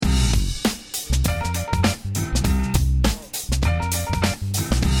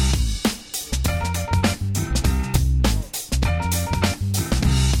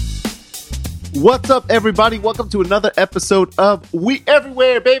What's up, everybody? Welcome to another episode of We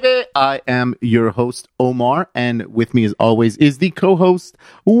Everywhere, baby. I am your host, Omar, and with me, as always, is the co-host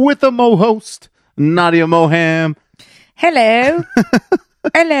with a mo-host, Nadia Moham. Hello.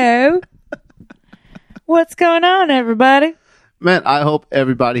 Hello. What's going on, everybody? Man, I hope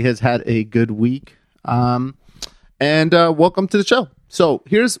everybody has had a good week. And welcome to the show. So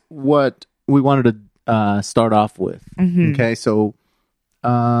here's what we wanted to start off with. Mm-hmm. Okay, so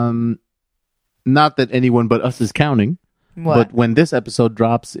not that anyone but us is counting, but when this episode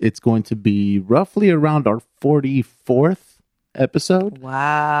drops, it's going to be roughly around our 44th episode.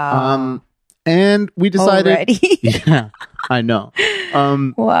 Wow. And we decided... Already? Yeah, I know.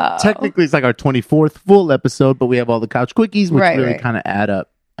 Wow. Technically, it's like our 24th full episode, but we have all the couch quickies, which really kind of add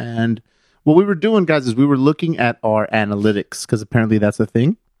up. And what we were doing, guys, is we were looking at our analytics, because apparently that's a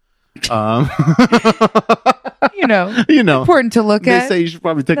thing. You know, important to look at. They say you should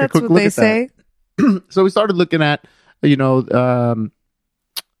probably take a quick what look they at say. that. So we started looking at,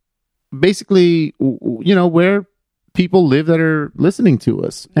 basically, where people live that are listening to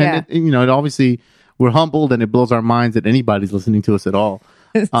us. And, it obviously, we're humbled and it blows our minds that anybody's listening to us at all.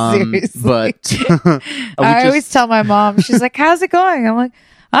 Seriously. But I always tell my mom, she's like, how's it going? I'm like,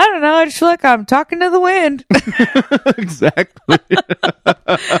 I don't know. I just feel like I'm talking to the wind. Exactly.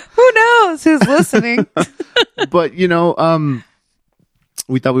 Who knows who's listening? But,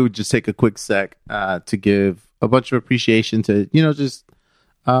 we thought we would just take a quick sec to give a bunch of appreciation to, just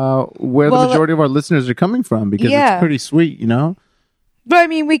where the majority of our listeners are coming from, because it's pretty sweet, But I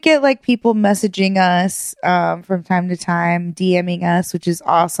mean, we get like people messaging us from time to time, DMing us, which is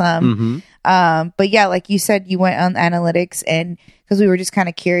awesome. Mm-hmm. But yeah, like you said, you went on analytics, and because we were just kind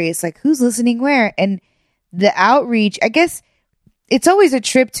of curious, like who's listening where, and the outreach. I guess it's always a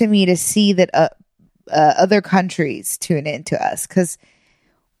trip to me to see that other countries tune into us, because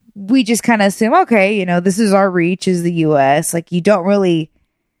we just kind of assume, okay, this is our reach is the U.S. Like you don't really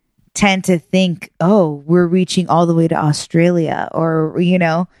tend to think, oh, we're reaching all the way to Australia, or yeah,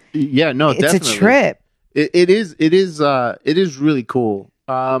 no, it's definitely a trip. It is really cool.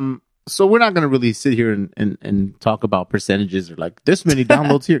 So we're not going to really sit here and talk about percentages or like this many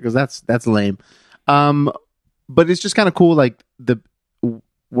downloads here, because that's lame. But it's just kind of cool, like the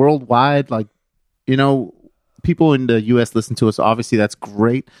worldwide, like people in the US listen to us. Obviously, that's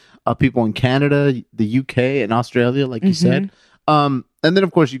great. People in Canada, the UK, and Australia, like you said. And then,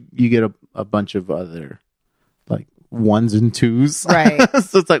 of course, you get a bunch of other, like, ones and twos. Right.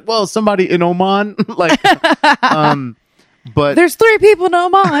 So it's like, well, somebody in Oman. Like, but... There's 3 people in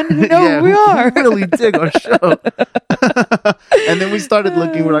Oman who know who we are. Who really dig our show. And then we started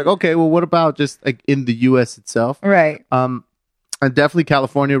looking. We're like, okay, well, what about just, like, in the U.S. itself? Right. And definitely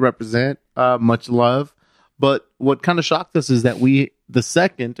California represent. Much love. But what kind of shocked us is that the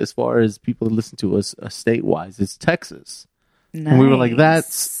second, as far as people who listen to us statewide, is Texas. Nice. And we were like,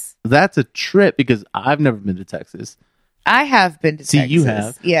 that's a trip, because I've never been to Texas. I have been to Texas. See, you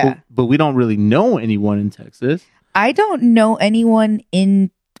have. Yeah. But we don't really know anyone in Texas. I don't know anyone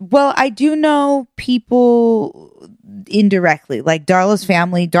well, I do know people indirectly, like Darla's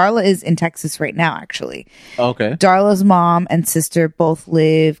family. Darla is in Texas right now, actually. Okay. Darla's mom and sister both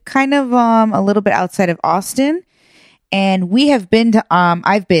live kind of a little bit outside of Austin. And we have been to,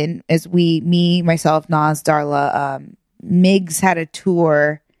 I've been, me, myself, Nas, Darla, Migs had a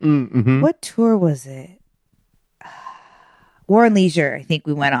tour. Mm-hmm. What tour was it? War and Leisure, I think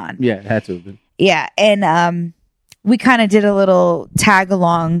we went on. Yeah, it had to have been. Yeah, and we kind of did a little tag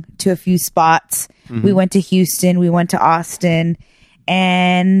along to a few spots. Mm-hmm. We went to Houston, we went to Austin,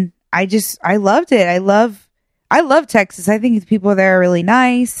 and I loved it. I love Texas. I think the people there are really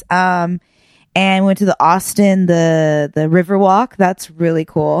nice. And went to the Austin, the Riverwalk. That's really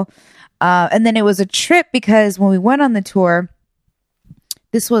cool. And then it was a trip, because when we went on the tour,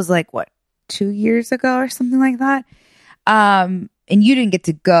 this was like 2 years ago or something like that. And you didn't get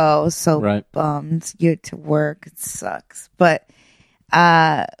to go, so bummed. You had to work. It sucks. But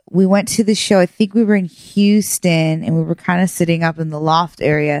we went to the show. I think we were in Houston, and we were kind of sitting up in the loft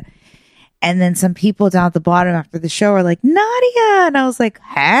area. And then some people down at the bottom after the show were like, Nadia. And I was like,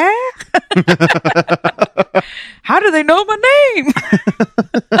 huh? How do they know my name?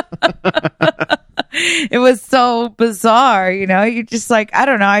 It was so bizarre, You're just like, I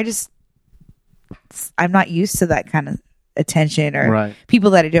don't know. I'm not used to that kind of attention, or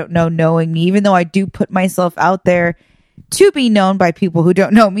people that I don't know knowing me, even though I do put myself out there to be known by people who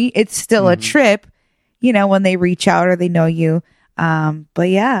don't know me. It's still a trip, when they reach out or they know you. But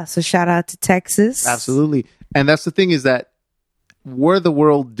yeah, so shout out to Texas. Absolutely. And that's the thing, is that were the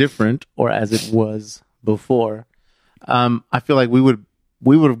world different, or as it was before, I feel like we would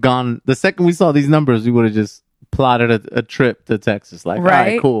we would have gone the second we saw these numbers. We would have just plotted a trip to Texas. Like, all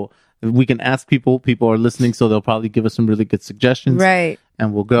right, cool. We can ask people. People are listening, so they'll probably give us some really good suggestions. Right.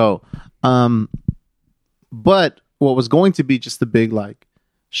 And we'll go. But what was going to be just a big like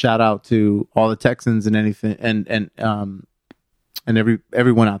shout out to all the Texans and anything and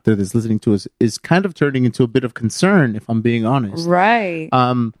everyone out there that's listening to us is kind of turning into a bit of concern, if I'm being honest. Right.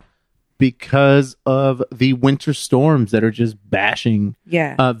 Because of the winter storms that are just bashing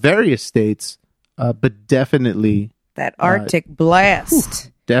various states, but definitely that Arctic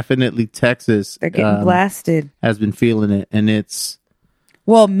blast. Definitely Texas. They're getting blasted. Has been feeling it, and it's...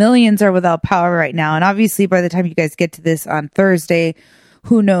 Well, millions are without power right now, and obviously by the time you guys get to this on Thursday,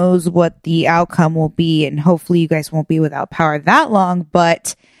 who knows what the outcome will be, and hopefully you guys won't be without power that long,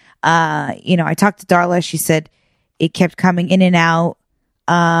 but, I talked to Darla. She said it kept coming in and out.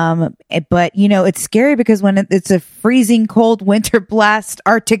 But it's scary because when it's a freezing cold winter blast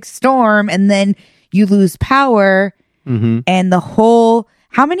Arctic storm and then you lose power and the whole,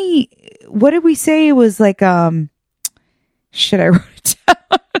 what did we say? It was like, should I write it down?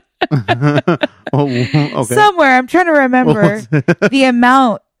 Okay. Somewhere. I'm trying to remember the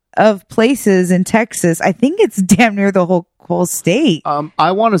amount of places in Texas. I think it's damn near the whole state.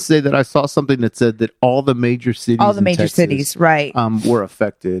 I want to say that I saw something that said that all the major cities, right, were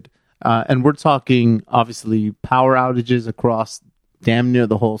affected, and we're talking obviously power outages across damn near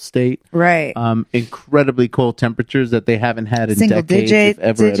the whole state, right? Incredibly cold temperatures that they haven't had in decades, if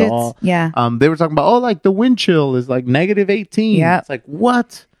ever digits, at all. Yeah. They were talking about like the wind chill is like -18. Yeah, it's like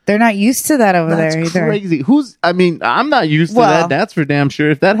what? They're not used to that over there either. That's crazy. I'm not used to that. That's for damn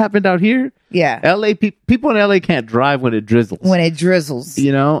sure. If that happened out here, LA people in LA can't drive when it drizzles.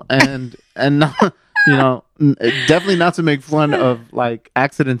 And not, definitely not to make fun of like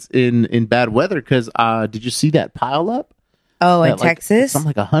accidents in bad weather. Because did you see that pile up? Oh, in Texas, something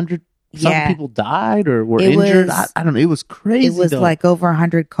like 100. Some people died or were injured. I don't know. It was crazy. It was like over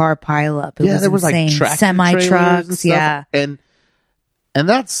 100 car pile up. There was like semi trucks. Yeah, and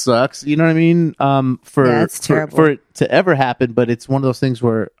that sucks. You know what I mean? It's terrible for it to ever happen. But it's one of those things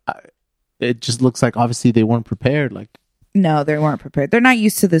where it just looks like obviously they weren't prepared. Like, no, they weren't prepared. They're not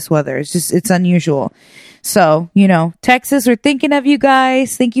used to this weather. It's unusual. So, Texas, we're thinking of you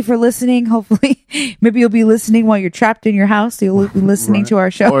guys. Thank you for listening. Hopefully, maybe you'll be listening while you're trapped in your house. You'll be listening to our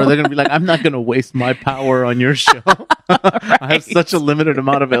show. Or they're going to be like, I'm not going to waste my power on your show. I have such a limited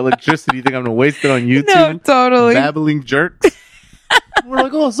amount of electricity. You think I'm going to waste it on YouTube? No, totally. Babbling jerks. We're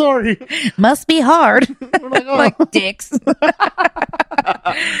like, oh, sorry. Must be hard. We're like, oh. Like dicks.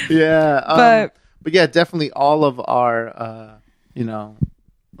 Yeah. But yeah, definitely all of our, well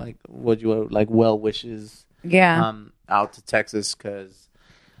wishes. Yeah. Out to Texas because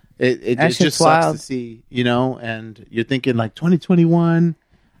it just sucks to see, and you're thinking like 2021,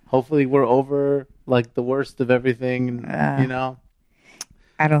 hopefully we're over like the worst of everything, I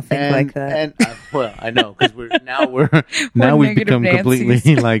don't think like that. And I know because we've become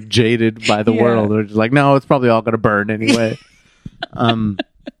completely like jaded by the world. We're just like, no, it's probably all going to burn anyway.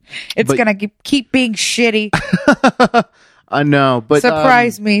 It's going to keep being shitty. I know, but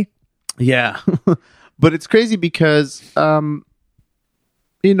surprise me. Yeah, but it's crazy because now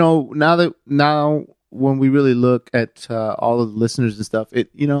when we really look at all of the listeners and stuff,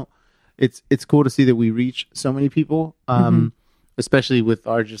 it's cool to see that we reach so many people. Especially with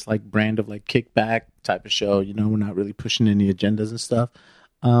our just like brand of like kickback type of show, we're not really pushing any agendas and stuff.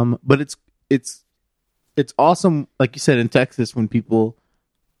 But it's awesome, like you said, in Texas when people,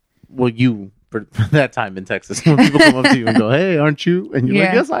 for that time in Texas, when people come up to you and go, "Hey, aren't you?" And you're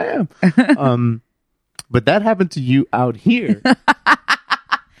like, "Yes, I am." But that happened to you out here,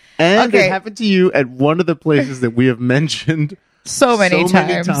 and it happened to you at one of the places that we have mentioned so many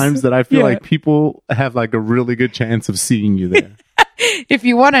times that I feel like people have like a really good chance of seeing you there. If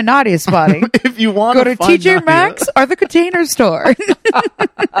you want a Nadia spotting, if you want go to TJ Maxx or the Container Store.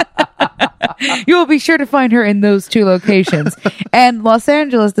 You will be sure to find her in those two locations. And Los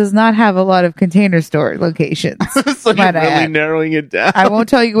Angeles does not have a lot of Container Store locations. So you're really narrowing it down. I won't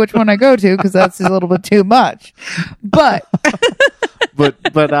tell you which one I go to because that's a little bit too much. But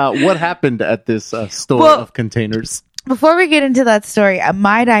what happened at this store of containers? Before we get into that story,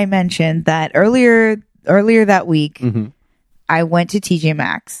 might I mention that earlier that week, I went to TJ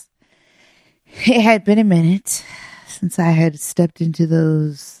Maxx. It had been a minute since I had stepped into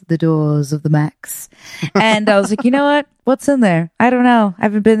the doors of the Max. And I was like, you know what? What's in there? I don't know. I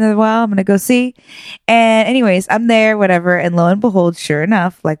haven't been there in a while. I'm going to go see. And anyways, I'm there, whatever. And lo and behold, sure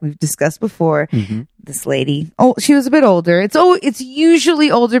enough, like we've discussed before, this lady, she was a bit older. It's usually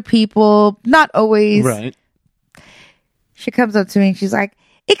older people, not always. Right. she comes up to me and she's like,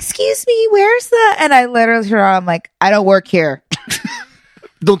 excuse me, where's the, and I literally turn around, I'm like, I don't work here.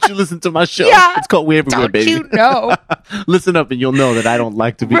 Don't you listen to my show? Yeah. It's called We Everywhere, Don't baby. you know? Listen up and you'll know that I don't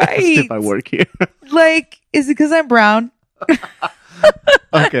like to be asked if I work here. Like, is it because I'm brown?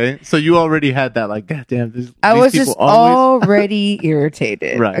 Okay, so you already had that, like, goddamn. I was just already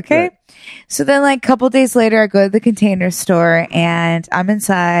irritated. Right, Okay. right. So then, like, a couple days later, I go to the Container Store and I'm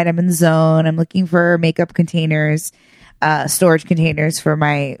inside. I'm in the zone. I'm looking for makeup containers, storage containers for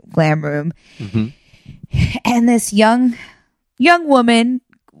my glam room. Mm-hmm. And this young woman,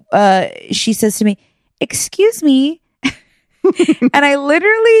 she says to me, excuse me. And I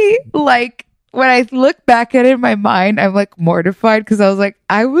literally, like, when I look back at it in my mind, I'm like mortified because I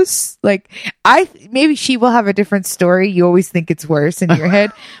was like, maybe she will have a different story. You always think it's worse in your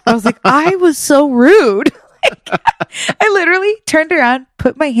head. But I was like, I was so rude. Like, I literally turned around,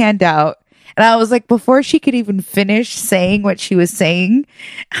 put my hand out, and I was like, before she could even finish saying what she was saying,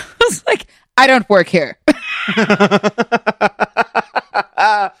 I was like, I don't work here.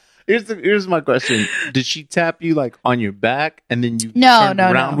 Here's my question. Did she tap you like on your back and then you No, turned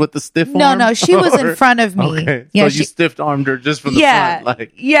around with the stiff No, arm? no, she was in front of me. Okay, Yeah, so you stiff armed her just from the yeah, front.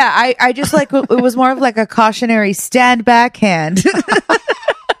 Like, yeah. I just like it was more of like a cautionary stand back hand.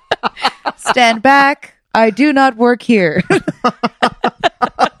 Stand back. I do not work here.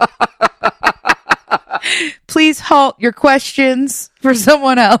 Please halt your questions for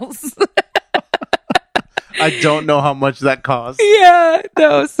someone else. I don't know how much that costs. Yeah,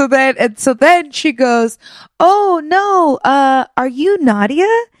 no. So then she goes, "Oh no, are you Nadia?"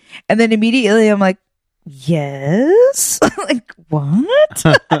 And then immediately I'm like, "Yes." Like, what?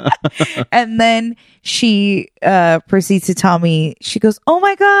 And then she proceeds to tell me, she goes, "Oh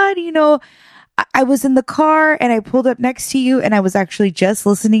my God, I was in the car and I pulled up next to you and I was actually just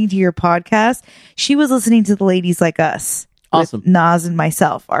listening to your podcast." She was listening to the Ladies Like Us. Awesome. With Nas and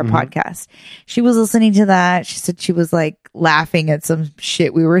myself, our podcast. She was listening to that. She said she was like laughing at some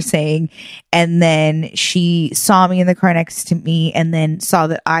shit we were saying. And then she saw me in the car next to me and then saw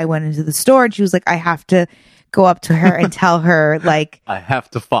that I went into the store and she was like, I have to go up to her and tell her, like, I have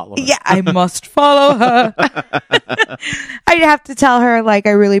to follow her. Yeah, I must follow her. I have to tell her, like,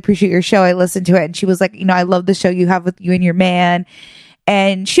 I really appreciate your show. I listened to it. And she was like, I love the show you have with you and your man.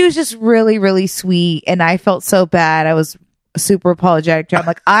 And she was just really, really sweet. And I felt so bad. I was super apologetic to her. I'm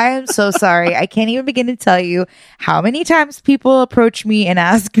like, I am so sorry. I can't even begin to tell you how many times people approach me and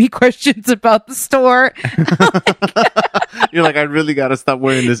ask me questions about the store. You're like, I really got to stop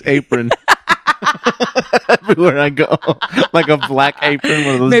wearing this apron. Everywhere I go, like a black apron,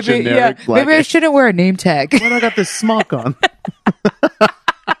 one of those generic black. Maybe I shouldn't wear a name tag. Why do I got this smock on?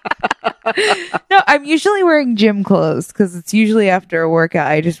 No, I'm usually wearing gym clothes because it's usually after a workout.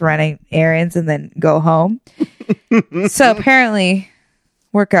 I just run errands and then go home. So apparently,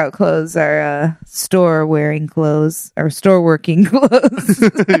 workout clothes are store wearing clothes or store working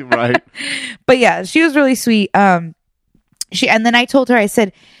clothes. Right. But yeah, she was really sweet. And then I told her, I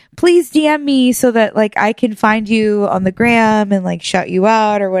said, please DM me so that like I can find you on the gram and like shout you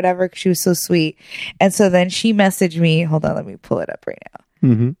out or whatever. 'Cause she was so sweet. And so then she messaged me. Hold on, let me pull it up right now.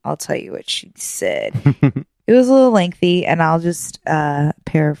 Mm-hmm. I'll tell you what she said. It was a little lengthy and I'll just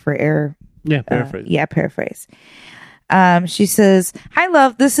paraphrase. Paraphrase. She says, "Hi,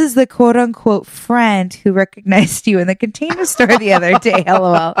 love. This is the quote unquote friend who recognized you in the Container Store the other day.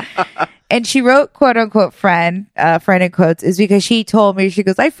 LOL." And she wrote quote unquote friend in quotes is because she told me, she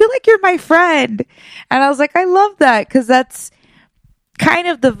goes, "I feel like you're my friend." And I was like, I love that because that's kind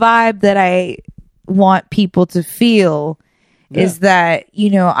of the vibe that I want people to feel. Yeah. Is that,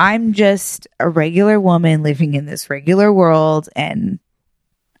 I'm just a regular woman living in this regular world and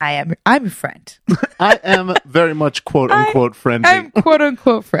I'm a friend. I am very much quote unquote friendly. I'm quote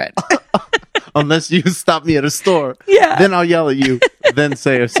unquote friend. Unless you stop me at a store. Yeah. Then I'll yell at you, then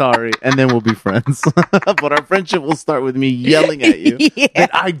say sorry, and then we'll be friends. But our friendship will start with me yelling at you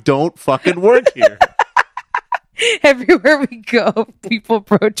that I don't fucking work here. Everywhere we go, people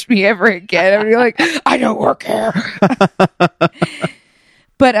approach me ever again. I'm like, I don't work here.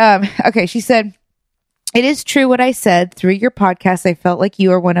 But, okay, she said, "It is true what I said. Through your podcast, I felt like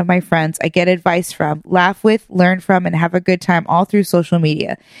you are one of my friends I get advice from, laugh with, learn from, and have a good time all through social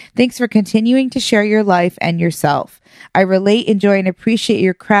media. Thanks for continuing to share your life and yourself. I relate, enjoy, and appreciate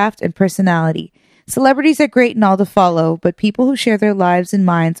your craft and personality. Celebrities are great and all to follow, but people who share their lives and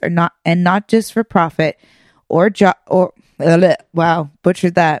minds are not just for profit or wow,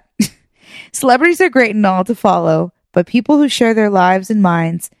 butchered that. Celebrities are great and all to follow, but people who share their lives and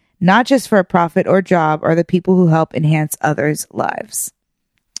minds not just for a profit or job, are the people who help enhance others' lives."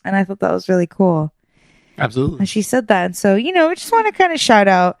 And I thought that was really cool. Absolutely. And she said that. And so, we just want to kind of shout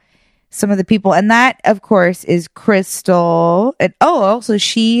out some of the people. And that, of course, is Crystal. And also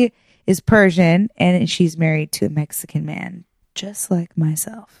she is Persian and she's married to a Mexican man, just like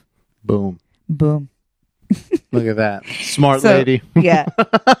myself. Boom. Boom. Look at that. Smart lady. Yeah.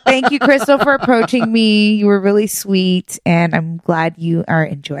 Thank you, Crystal, for approaching me. You were really sweet. And I'm glad you are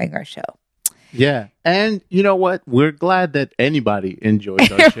enjoying our show. Yeah. And you know what? We're glad that anybody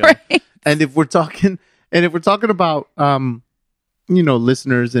enjoys our show. Right. And if we're talking about,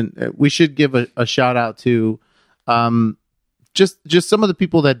 listeners, and we should give a shout out to, just some of the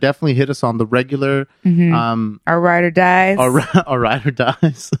people that definitely hit us on the regular, Our ride or dies. our ride or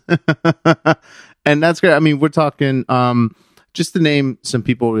dies. And that's great. I mean, we're talking, just to name some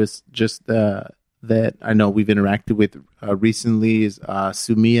people is just, that I know we've interacted with, recently is,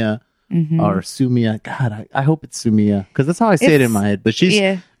 Sumia. Or Sumia. God, I hope it's Sumia because that's how I say it in my head. But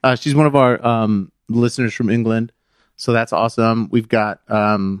she's one of our listeners from England, so that's awesome. We've got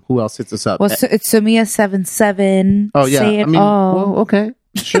who else hits us up? Well, it's Sumia77. Oh yeah, Say it well, okay,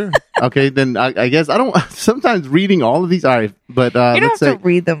 sure, okay. Then I guess I don't. Sometimes reading all of these, all right, but you don't have to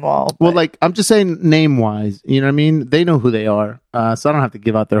read them all. Well, like I'm just saying name wise. You know what I mean? They know who they are, so I don't have to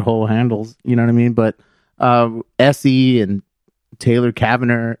give out their whole handles. You know what I mean? But Essie and Taylor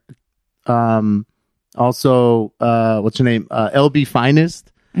Kavanagh. Also, what's her name? LB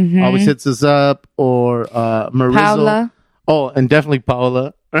Finest always hits us up, or Marissa. Paula. Oh, and definitely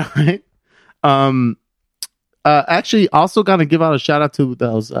Paula. Right. Actually, also gotta give out a shout out to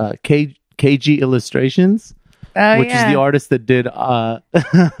those KG Illustrations, which is the artist that did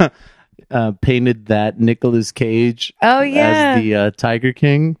painted that Nicolas Cage. As the Tiger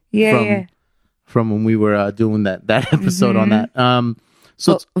King. From when we were doing that episode on that.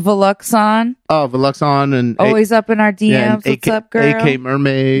 So Veluxon. Oh, Veluxon and always up in our DMs. What's up, girl? AK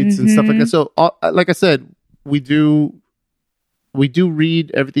Mermaids and stuff like that. So, like I said, we do read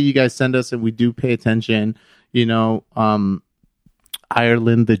everything you guys send us, and we do pay attention. Ireland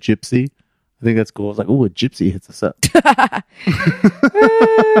the Gypsy. I think that's cool. I was like, oh, a gypsy hits us up.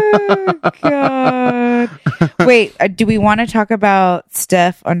 Oh, God. Wait, do we want to talk about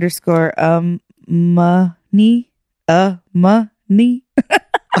Steph _ money? Money. Money.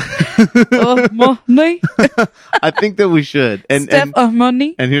 I think that we should. And Steph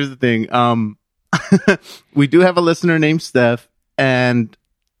money. And here's the thing. We do have a listener named Steph, and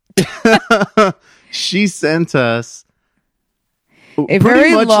she sent us a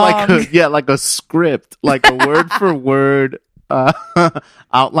very long, like a script, like a word for word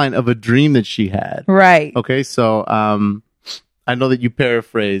outline of a dream that she had. Right. Okay. So, I know that you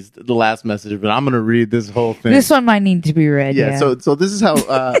paraphrased the last message, but I'm going to read this whole thing. This one might need to be read. Yeah. So this is how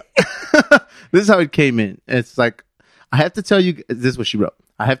this is how it came in. It's like, I have to tell you. This is what she wrote.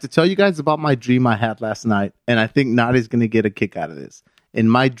 I have to tell you guys about my dream I had last night, and I think Nadi's going to get a kick out of this. In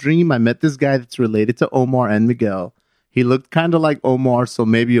my dream, I met this guy that's related to Omar and Miguel. He looked kind of like Omar, so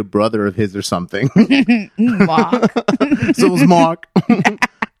maybe a brother of his or something. Mark. So it was Mark. And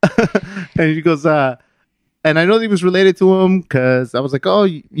she goes, and I know that he was related to him because I was like, oh,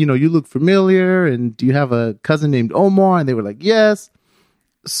 you look familiar. And do you have a cousin named Omar? And they were like, yes.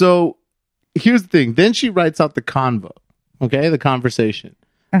 So here's the thing. Then she writes out the convo, okay, the conversation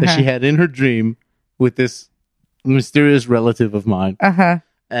that she had in her dream with this mysterious relative of mine.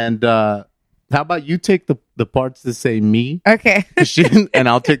 And how about you take the parts to say me? Okay. And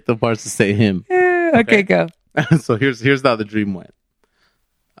I'll take the parts to say him. Okay, go. So here's how the dream went.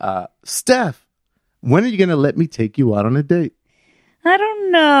 Steph, when are you going to let me take you out on a date? I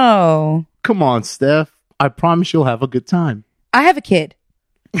don't know. Come on, Steph. I promise you'll have a good time. I have a kid.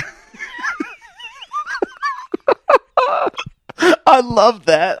 I love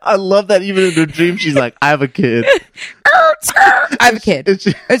that. I love that even in her dream, she's like, I have a kid. I have a kid.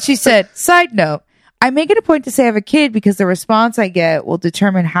 And she said, side note, I make it a point to say I have a kid because the response I get will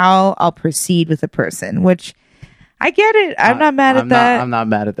determine how I'll proceed with a person, which I get it. I'm not mad at that. I'm not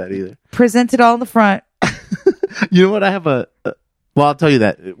mad at that either. Present it all in the front. You know what? I have well, I'll tell you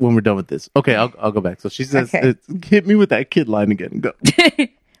that when we're done with this. Okay, I'll go back. So she says, hit me with that kid line again. Go.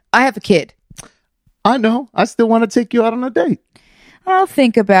 I have a kid. I know. I still want to take you out on a date. I'll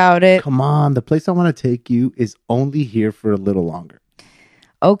think about it. Come on. The place I want to take you is only here for a little longer.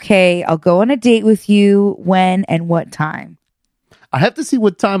 Okay, I'll go on a date with you. When and what time? I have to see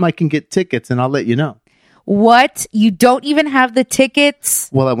what time I can get tickets, and I'll let you know. What? You don't even have the tickets?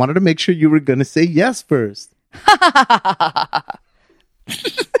 Well, I wanted to make sure you were going to say yes first.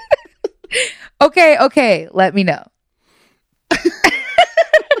 Okay. Let me know.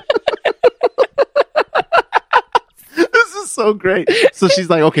 so great. So she's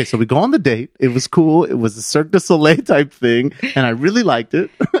like, okay, so we go on the date. It was cool. It was a Cirque du Soleil type thing, and I really liked it.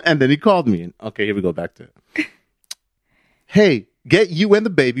 And then he called me. And, okay, here we go back to it. Hey, get you and the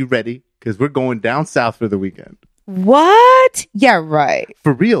baby ready because we're going down south for the weekend. What? Yeah, right.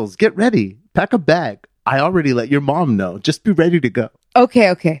 For reals, get ready. Pack a bag. I already let your mom know. Just be ready to go.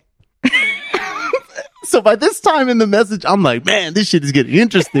 Okay. So by this time in the message, I'm like, man, this shit is getting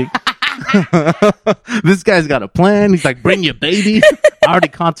interesting. This guy's got a plan. He's like, bring your baby. I already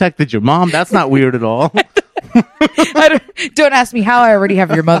contacted your mom. That's not weird at all. Don't ask me how. I already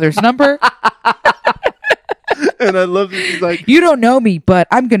have your mother's number. And I love that he's like, you don't know me, but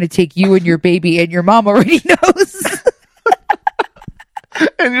I'm going to take you and your baby, and your mom already knows.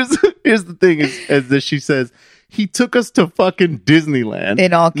 and here's the thing is that she says, he took us to fucking Disneyland.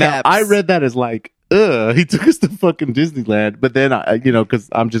 In all Now, caps. I read that as like, he took us to fucking Disneyland. But then I, because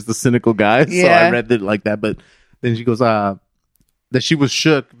I'm just a cynical guy. So Yeah. I read it like that. But then she goes, that she was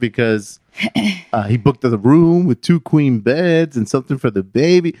shook because he booked the room with 2 queen beds and something for the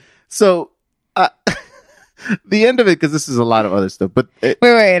baby. So the end of it, because this is a lot of other stuff. But Wait,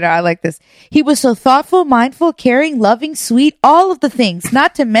 no, I like this. He was so thoughtful, mindful, caring, loving, sweet, all of the things.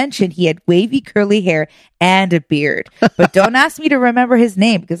 Not to mention he had wavy, curly hair and a beard. But don't ask me to remember his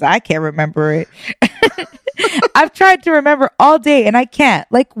name because I can't remember it. I've tried to remember all day and I can't.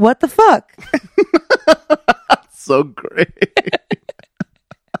 Like, what the fuck? so great.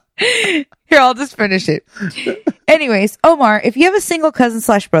 Here, I'll just finish it. Anyways, Omar, if you have a single cousin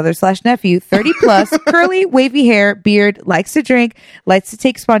 / brother / nephew, 30 plus, curly, wavy hair, beard, likes to drink, likes to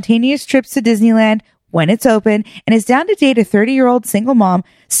take spontaneous trips to Disneyland when it's open, and is down to date a 30-year-old single mom,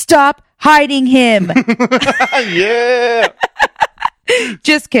 stop hiding him. Yeah.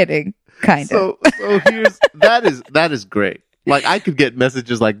 Just kidding. Kind of. So that is great. Like I could get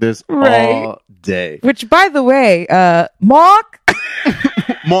messages like this Right. all day. Which, by the way,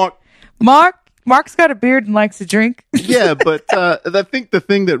 Mark's got a beard and likes to drink. Yeah, but I think the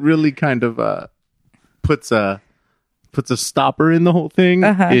thing that really kind of puts a stopper in the whole thing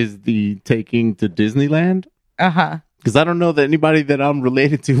is the taking to Disneyland. Because I don't know that anybody that I'm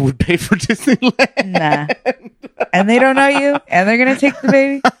related to would pay for Disneyland. Nah. And they don't know you, and they're gonna take the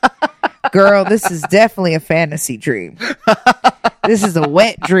baby. Girl, this is definitely a fantasy dream. This is a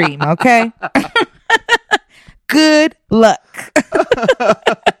wet dream, okay? Good luck.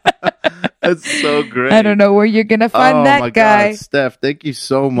 That's so great. I don't know where you're gonna find that my guy. God, Steph, thank you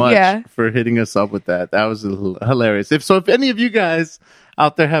so much for hitting us up with that. That was hilarious. If any of you guys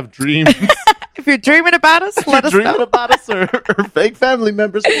out there have dreams, If you're dreaming about us, let us know. about us or fake family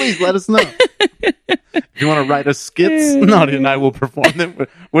members, please let us know. If you want to write us skits, Nadia and I will perform them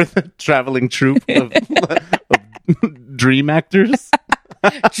with a traveling troupe of dream actors.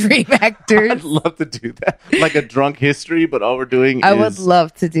 Dream actors. I'd love to do that. Like a drunk history, but all we're doing I would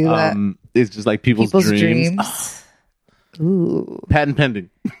love to do that. It's just like people's dreams. Ooh. Patent pending.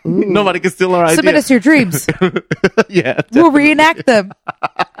 Nobody can steal our idea. Submit us your dreams. Yeah. We'll reenact them.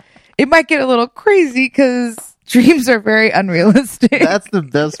 It might get a little crazy because dreams are very unrealistic. That's the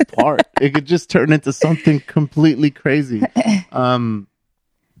best part. It could just turn into something completely crazy. Well,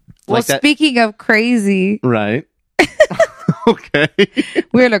 like that- speaking of crazy, Right. Okay.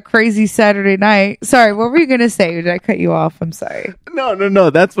 we had a crazy Saturday night. Sorry, what were you going to say? Did I cut you off? I'm sorry. No.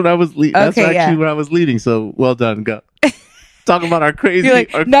 That's what I was leading. That's Okay, actually where I was leading. So well done. Go. Talk about our crazy. You're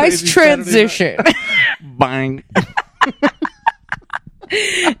like, our nice crazy transition. Bang.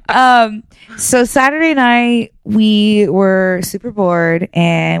 So Saturday night, we were super bored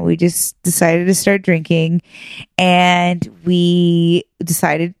and we just decided to start drinking. And we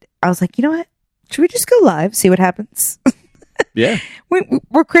decided, I was like, you know what? Should we just go live, see what happens? Yeah.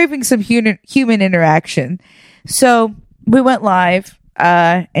 We're craving some human interaction. So we went live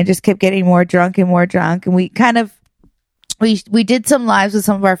and just kept getting more drunk. And we kind of, we did some lives with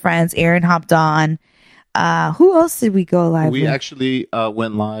some of our friends. Aaron hopped on. Who else did we go live We with? actually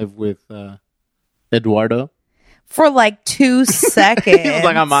went live with Eduardo. For like 2 seconds. He was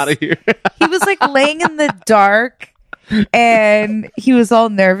like, I'm out of here. He was like laying in the dark and he was all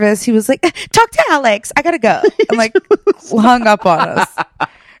nervous. He was like, talk to Alex. I gotta go. I'm like, hung up on us.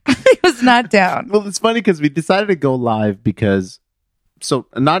 He was not down. Well, it's funny because we decided to go live because so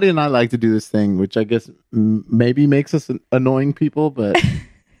Nadia and I like to do this thing, which I guess maybe makes us annoying people, but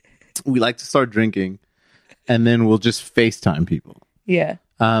we like to start drinking and then we'll just FaceTime people. Yeah.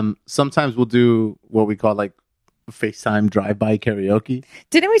 Sometimes we'll do what we call like FaceTime drive-by karaoke.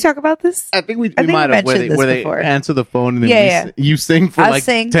 Didn't we talk about this? I think we think might we have where mentioned they this before. answer the phone and then Yeah. you sing for I'll like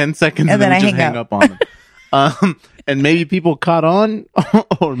sing, 10 seconds and then I we just hang hang up. up on them. And maybe people caught on,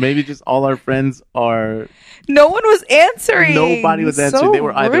 or maybe just all our friends are. No one was answering. Nobody was answering. So they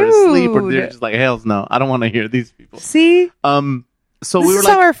were either asleep or rude. they're just like, "Hell's no, I don't want to hear these people." See, So this we were is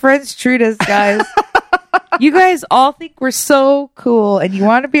like, how our friends treat us, guys. You guys all think we're so cool, and you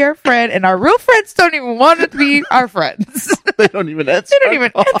want to be our friend, and our real friends don't even want to be our friends. they don't even answer. They don't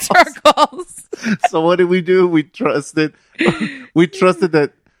even answer our calls. So what did we do? We trusted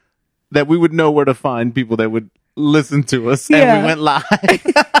that we would know where to find people that would listen to us, and Yeah. we went live.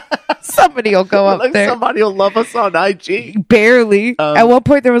 Somebody will go up Like there. somebody will love us on IG. Barely. At one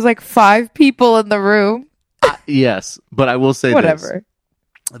point, there was like 5 people in the room. Yes, but I will say Whatever.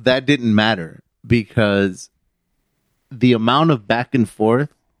 this. That didn't matter because the amount of back and forth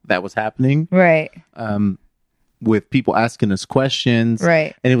that was happening Right. with people asking us questions.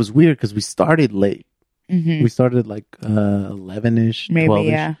 Right. And it was weird because we started late. Mm-hmm. We started like 11-ish, Maybe,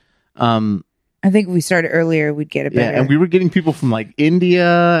 12-ish. yeah. Um, I think if we started earlier, we'd get it yeah, better. and we were getting people from like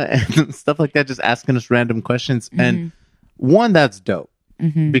India and stuff like that just asking us random questions. And one, that's dope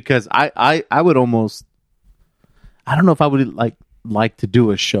because I would almost, I don't know if I would like to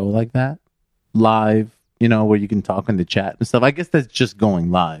do a show like that live, you know, where you can talk in the chat and stuff. I guess that's just going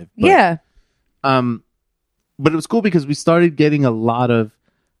live. But, Yeah. But it was cool because we started getting a lot of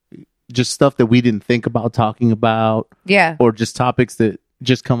just stuff that we didn't think about talking about, Yeah. or just topics that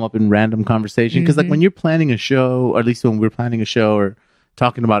just come up in random conversation. Because like when you're planning a show, or at least when we're planning a show or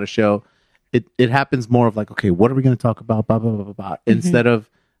talking about a show, it happens more of like, okay, what are we going to talk about? Blah, blah, blah, blah, blah. Instead of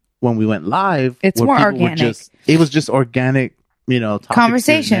when we went live, It's where more people were organic. it was just organic, you know, topics here and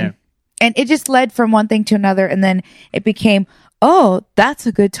Conversation. there. And it just led from one thing to another. And then it became, oh, that's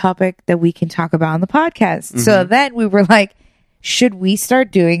a good topic that we can talk about on the podcast. So then we were like, should we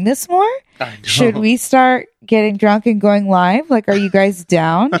start doing this more? I know. Should we start getting drunk and going live? Like, are you guys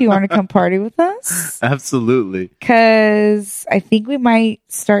down? Do you want to come party with us? Absolutely. Because I think we might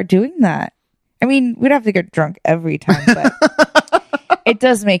start doing that. I mean, we'd have to get drunk every time, but it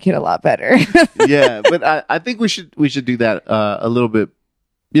does make it a lot better. Yeah, but I think we should do that a little bit,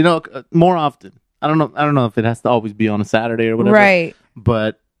 you know, more often. I don't know if it has to always be on a Saturday or whatever. Right.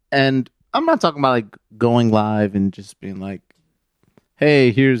 But and I'm not talking about like going live and just being like,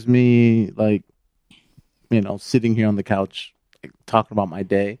 hey, here's me, like, you know, sitting here on the couch, like, talking about my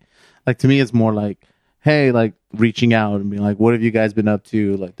day. Like, to me, it's more like, hey, like, reaching out and being like, what have you guys been up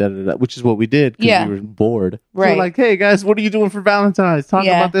to? Like, da da da, which is what we did because Yeah. we were bored. So Right. we're like, hey, guys, what are you doing for Valentine's? Talk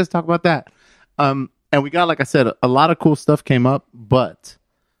Yeah. about this, talk about that. And we got, like I said, a lot of cool stuff came up, but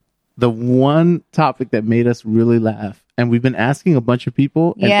the one topic that made us really laugh, and we've been asking a bunch of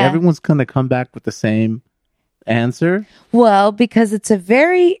people, and Yeah. everyone's going to come back with the same answer. Well, because it's a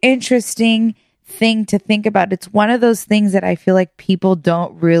very interesting thing to think about. It's one of those things that I feel like people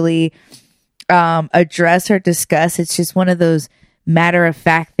don't really address or discuss. It's just one of those matter of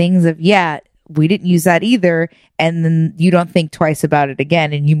fact things of, yeah, we didn't use that either. And then you don't think twice about it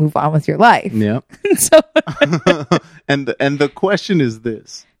again and you move on with your life. Yeah. So and the question is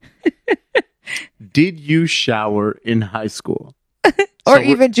this. Did you shower in high school? or we're-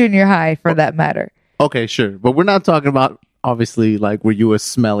 even junior high for that matter. Okay, sure. But we're not talking about, obviously, like, were you a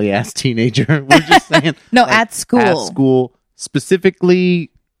smelly ass teenager? We're just saying. No, like, at school. At school. Specifically,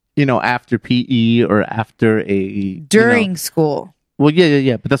 you know, after PE or after a. During You know, school. well,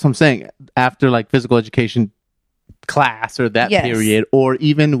 yeah. But that's what I'm saying. After, like, physical education class or that Yes. period. Or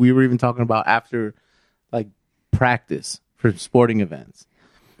even, we were even talking about after, like, practice for sporting events.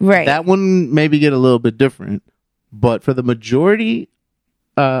 Right. That one maybe get a little bit different, but for the majority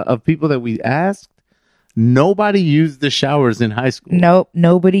of people that we asked, nobody used the showers in high school. Nope,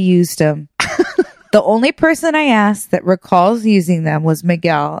 nobody used them. The only person I asked that recalls using them was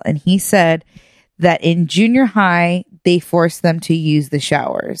Miguel, and he said that in junior high they forced them to use the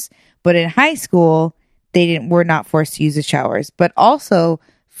showers, but in high school they were not forced to use the showers. But also,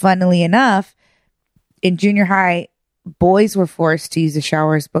 funnily enough, in junior high, boys were forced to use the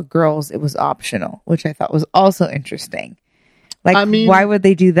showers, but girls, it was optional, which I thought was also interesting. Like, I mean, why would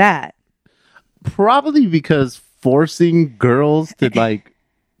they do that? Probably because forcing girls to like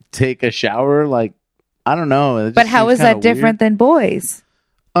take a shower, like, I don't know. it just But how seems is that kinda different than boys?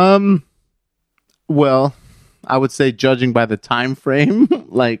 weird. Well, I would say judging by the time frame,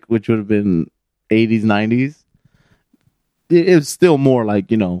 like, which would have been 80s, 90s, it was still more like,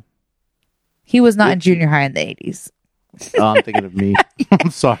 you know, He was not in junior high in the 80s. oh, I'm thinking of me.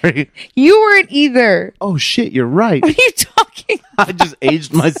 I'm sorry. You weren't either. Oh shit, you're right. What are you talking I just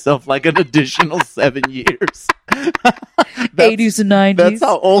aged myself like an additional 7 years. 80s and 90s. That's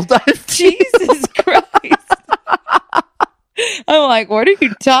how old I feel. Jesus Christ. I'm like, what are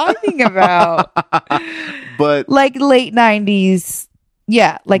you talking about? But Like late 90s.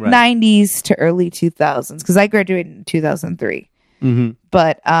 Yeah, like Right. 90s to early 2000s because I graduated in 2003. mhm.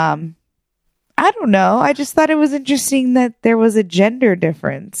 But I don't know. I just thought it was interesting that there was a gender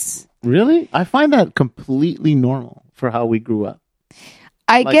difference. Really, I find that completely normal for how we grew up.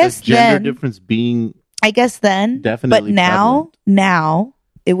 I Like guess a gender then. difference being I guess then. definitely But now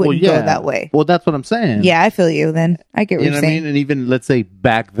it well, wouldn't go that way. Well, that's what I'm saying. Yeah, I feel you. Then I get what You you're know what I saying. mean? And even let's say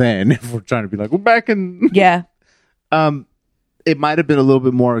back then, if we're trying to be like, we're back in, Yeah, it might have been a little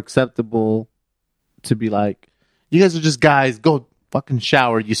bit more acceptable to be like, you guys are just guys, go fucking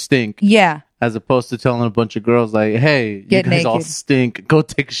shower, you stink, yeah, as opposed to telling a bunch of girls like, hey, Get you guys all naked. stink, go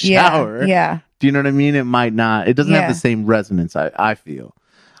take a yeah, shower. yeah. Do you know what I mean? It might not. It doesn't Yeah. have the same resonance. I feel,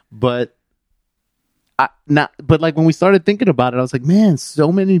 but But like when we started thinking about it, I was like, man,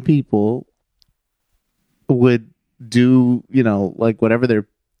 so many people would do, like whatever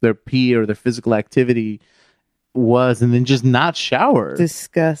their pee or their physical activity was, and then just not shower.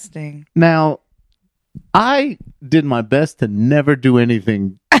 Disgusting. Now, I did my best to never do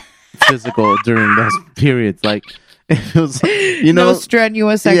anything physical during those periods. Like it was, No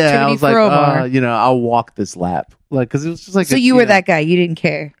strenuous activity yeah, I was for like, Omar. I'll walk this lap, like because it was just like. So you were that guy. You didn't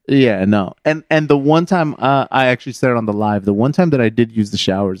care. Yeah, no, and the one time I actually said it on the live. The one time that I did use the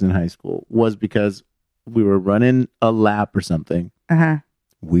showers in high school was because we were running a lap or something. Uh-huh.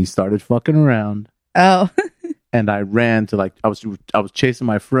 We started fucking around, Oh. and I ran to I was chasing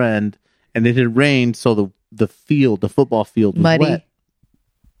my friend, and it had rained, so the football field was Muddy. wet.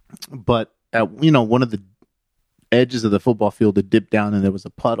 But at one of the edges of the football field, it dipped down, and there was a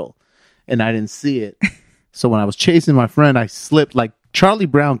puddle, and I didn't see it. So when I was chasing my friend, I slipped like Charlie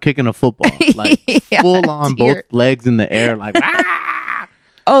Brown kicking a football, like Yeah, full on, dear. both legs in the air, like ah!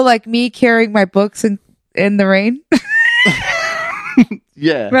 Oh, like me carrying my books in the rain?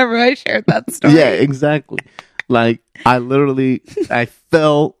 Yeah, Remember I shared that story? yeah, exactly. Like I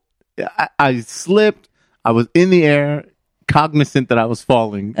fell, I slipped, I was in the air, cognizant that I was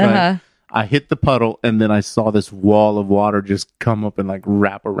falling. Right? Uh-huh. I hit the puddle, and then I saw this wall of water just come up and like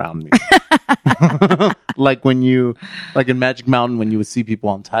wrap around me. Like like in Magic Mountain, when you would see people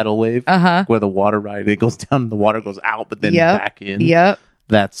on Tidal Wave, Uh-huh. where the water ride, it goes down and the water goes out, but then Yep. back in. Yep.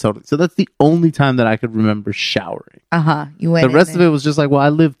 So that's the only time that I could remember showering. Uh-huh. You went The rest in of it was just like, well, I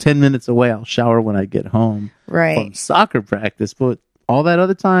live 10 minutes away. I'll shower when I get home there. Right. from soccer practice. But all that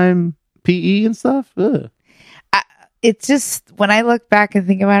other time, PE and stuff, ugh. It's just, when I look back and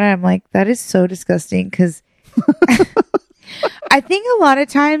think about it, I'm like, that is so disgusting. Because I think a lot of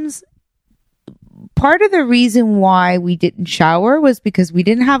times, part of the reason why we didn't shower was because we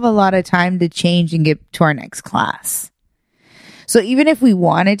didn't have a lot of time to change and get to our next class. So even if we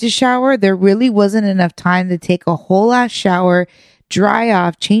wanted to shower, there really wasn't enough time to take a whole ass shower, dry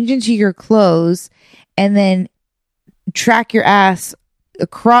off, change into your clothes, and then track your ass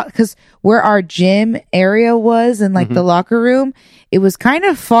across, because where our gym area was and like the locker room, it was kind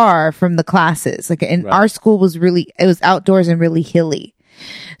of far from the classes. Like, and Right. our school was it was outdoors and really hilly.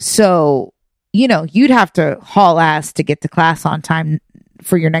 So, you'd have to haul ass to get to class on time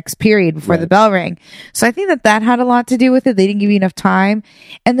for your next period before the Right. bell rang. So I think that had a lot to do with it. They didn't give you enough time.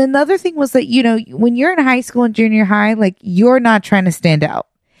 And then the other thing was that, when you're in high school and junior high, like, you're not trying to stand out.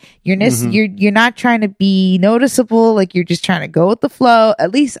 You're not trying to be noticeable. Like, you're just trying to go with the flow.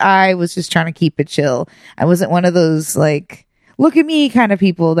 At least I was just trying to keep it chill. I wasn't one of those like, look at me kind of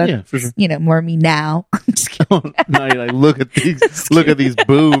people. That, Yeah, for sure. more me now. I'm just kidding. Now you're like, look at these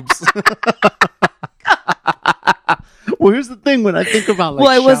boobs. Well, here's the thing. When I think about like,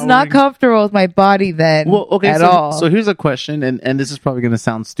 Well, I was not showering- comfortable with my body then at so, all. So here's a question, and this is probably going to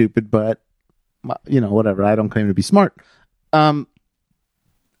sound stupid, but whatever. I don't claim to be smart.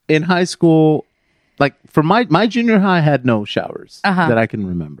 In high school, like for my junior high had no showers that I can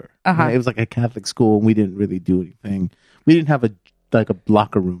remember. It was like a Catholic school, and we didn't really do anything. We didn't have a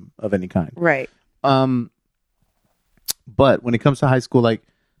locker room of any kind. Right. But when it comes to high school, like,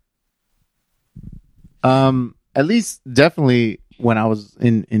 at least definitely when I was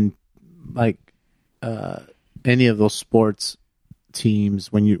in like any of those sports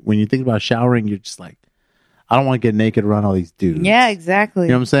teams, when you think about showering, you're just like, I don't want to get naked around all these dudes. Yeah, exactly. You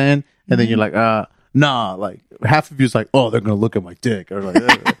know what I'm saying? And then you're like, nah, like half of you's like, oh, they're gonna look at my dick, or like,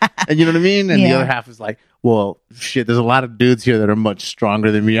 and you know what I mean? And the Yeah. other half is like, well, shit, there's a lot of dudes here that are much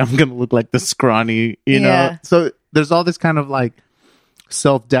stronger than me. I'm gonna look like the scrawny, you know? Yeah. So there's all this kind of like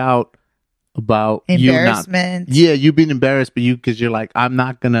self-doubt about Embarrassment. you being embarrassed, but because you're like, I'm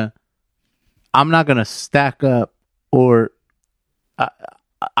not gonna stack up, or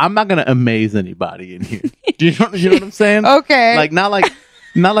I'm not gonna amaze anybody in here. Do you know what I'm saying? Okay. Like not like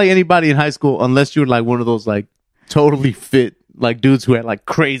anybody in high school, unless you're like one of those like totally fit like dudes who had like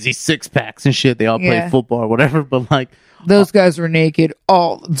crazy 6-packs and shit. They all play Yeah. football or whatever. But like those guys were naked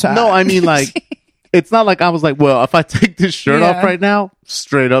all the time. no, I mean like it's not like I was like, well, if I take this shirt off Yeah. right now,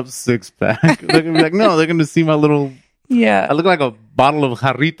 straight up 6-pack. They're gonna be like, no, they're gonna see my little. Yeah. I look like a bottle of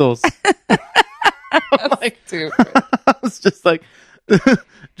jarritos. I'm like, Dude. I was just like,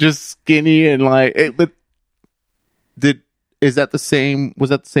 just skinny and like. But is that the same? Was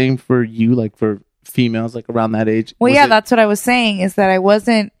that the same for you? Like for females, like around that age? Well, Was yeah, it- that's what I was saying is that I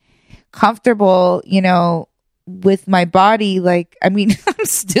wasn't comfortable, with my body. Like, I mean, I'm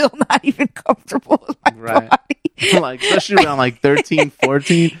still not even comfortable with my Right. body. like especially around like 13,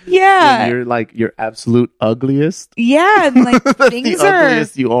 14. Yeah. When you're like your absolute ugliest. Yeah. And like That's things the are,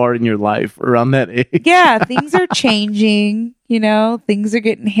 ugliest you are in your life around that age. yeah, things are changing, things are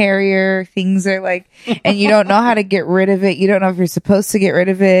getting hairier. Things are like, and you don't know how to get rid of it. You don't know if you're supposed to get rid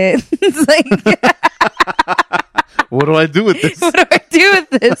of it. It's like, What do I do with this? what do I do with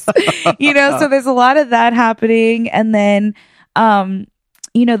this? So there's a lot of that happening. And then,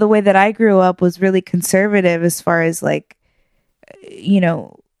 the way that I grew up was really conservative as far as like,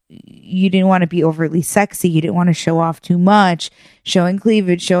 you didn't want to be overly sexy. You didn't want to show off too much, showing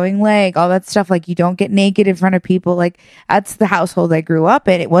cleavage, showing leg, all that stuff. Like you don't get naked in front of people. Like that's the household I grew up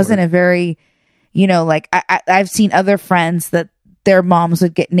in. It wasn't a very, like I've seen other friends that their moms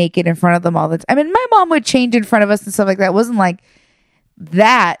would get naked in front of them all the time. I mean, my mom would change in front of us and stuff like that. It wasn't like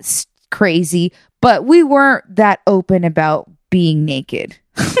that crazy, but we weren't that open about being naked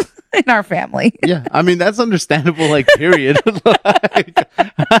in our family. Yeah, I mean that's understandable. Like, period. Like,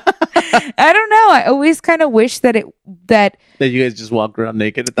 I don't know. I always kind of wish that that you guys just walk around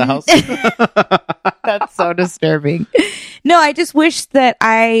naked at the house. that's so disturbing. No, I just wish that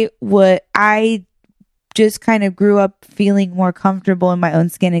I just kind of grew up feeling more comfortable in my own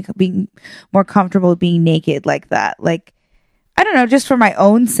skin and being more comfortable being naked like that. Like, I don't know, just for my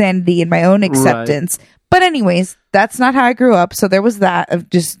own sanity and my own acceptance. Right. But anyways, that's not how I grew up. So there was that of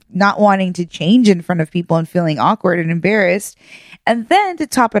just not wanting to change in front of people and feeling awkward and embarrassed. And then to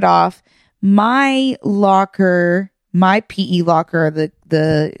top it off, my locker, my PE locker,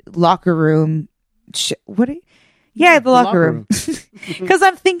 the locker room, the locker room. Because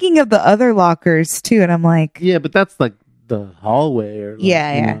I'm thinking of the other lockers too. And I'm like, yeah, but that's like the hallway or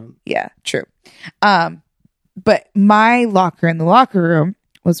like, yeah, true. But my locker in the locker room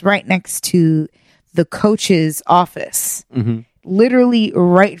was right next to the coach's office, literally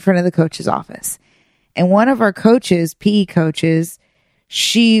right in front of the coach's office. And one of our coaches, PE coaches,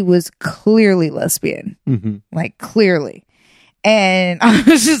 she was clearly lesbian, like clearly. And I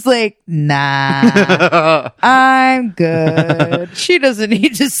was just like, nah, I'm good. She doesn't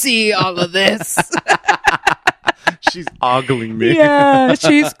need to see all of this. She's ogling me. Yeah,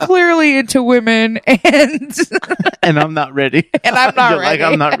 she's clearly into women and and I'm not ready. And I'm not You're ready.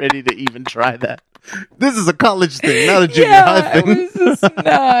 Like, I'm not ready to even try that. This is a college thing, not a junior high thing. This is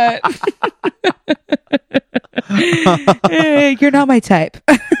not. Hey, you're not my type.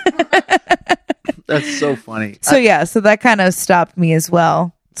 That's so funny. So that kind of stopped me as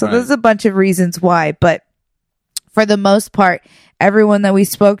well. So Right. there's a bunch of reasons why, but for the most part, everyone that we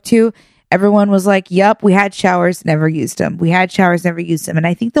spoke to, everyone was like, yep, we had showers, never used them. We had showers, never used them. And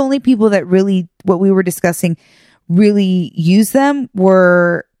I think the only people that really, what we were discussing, really used them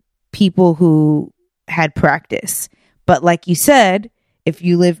were people who had practice. But like you said, if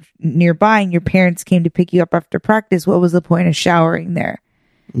you lived nearby and your parents came to pick you up after practice, what was the point of showering there?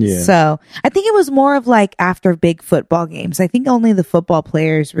 Yeah. So I think it was more of like after big football games. I think only the football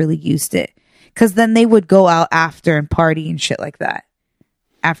players really used it because then they would go out after and party and shit like that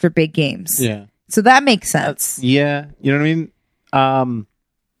after big games. Yeah. So that makes sense. Yeah. You know what I mean?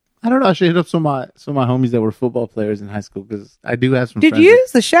 I don't know. I should hit up some of my homies that were football players in high school because I do have some Did friends. you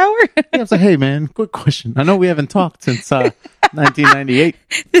use the shower? Yeah, I was like, hey, man, quick question. I know we haven't talked since 1998.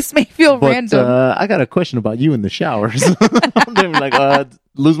 This may feel But random. I got a question about you in the showers. They were like,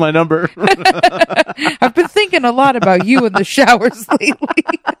 lose my number. I've been thinking a lot about you in the showers lately.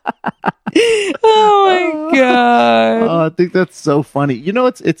 Oh my God. I think that's so funny. You know,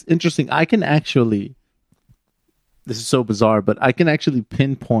 it's interesting. I can actually, this is so bizarre, but I can actually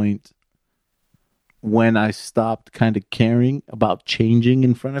pinpoint when I stopped kind of caring about changing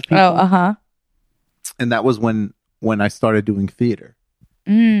in front of people. Oh, uh-huh. And that was when I started doing theater.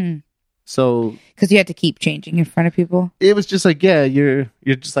 So Because you had to keep changing in front of people. it was just like, yeah, you're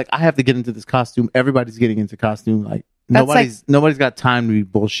just like, I have to get into this costume. Everybody's getting into costume. Like nobody's got time to be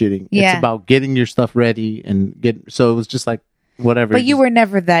bullshitting. Yeah. It's about getting your stuff ready and so it was just like whatever. But you were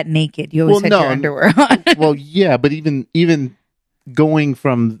never that naked. You always had your underwear on. Well, yeah, but even going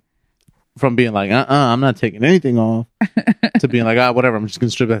from being like, I'm not taking anything off, to being like, whatever, I'm just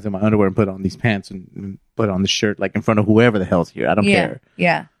gonna strip back to my underwear and put on these pants and put on the shirt, like in front of whoever the hell's here. I don't care.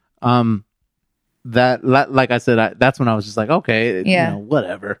 Yeah. That, like I said, that's when I was just like, okay,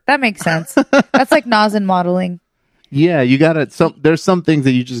 whatever. That makes sense. That's like Nazen modeling. Yeah, you gotta. There's some things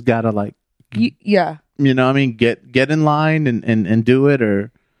that you just gotta like. Yeah. You know, what I mean, get in line and do it,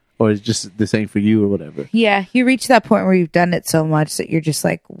 or it's just this ain't for you or whatever. Yeah, you reach that point where you've done it so much that you're just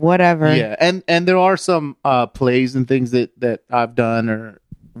like, whatever. Yeah, and there are some plays and things that I've done or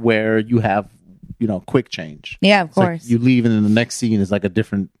where you have, quick change. Yeah, of it's course. Like you leave and then the next scene is like a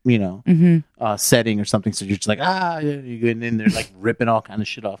different, setting or something. So you're just like, you're getting in there like ripping all kind of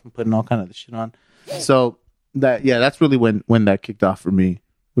shit off and putting all kind of the shit on. So that's really when that kicked off for me,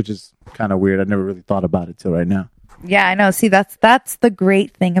 which is kind of weird. I never really thought about it till right now. Yeah, I know. See, that's the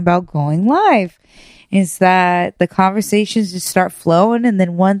great thing about going live, is that the conversations just start flowing, and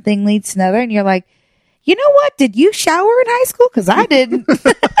then one thing leads to another, and you're like, you know what? Did you shower in high school? Because I didn't.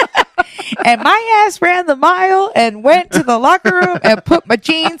 And my ass ran the mile and went to the locker room and put my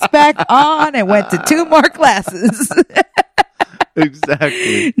jeans back on and went to 2 more classes.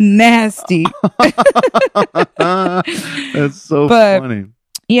 Exactly. Nasty. That's so funny.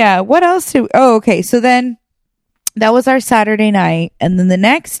 Yeah. What else? Okay. So then that was our Saturday night. And then the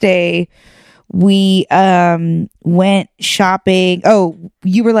next day we went shopping. Oh,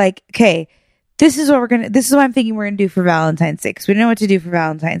 you were like, okay, this is what I'm thinking we're going to do for Valentine's Day. Because we didn't know what to do for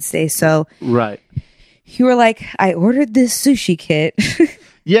Valentine's Day. So right. You were like, I ordered this sushi kit.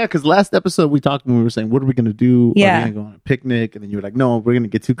 Yeah, because last episode we talked and we were saying, what are we going to do? Yeah. Are we going to go on a picnic? And then you were like, no, we're going to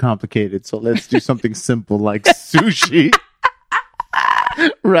get too complicated. So let's do something simple like sushi.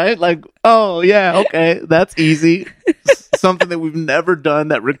 Right? Like, oh, yeah, okay. That's easy. Something that we've never done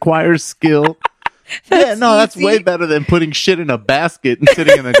that requires skill. That's way better than putting shit in a basket and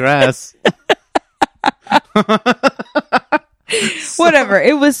sitting in the grass. Whatever.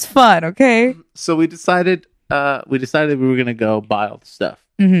 It was fun, okay? So we decided we were going to go buy all the stuff.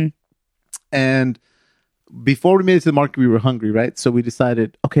 Mm-hmm. And before we made it to the market, we were hungry, right? So we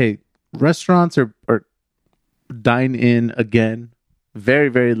decided, okay, restaurants are dine in again, very,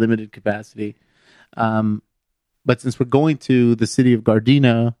 very limited capacity. But since we're going to the city of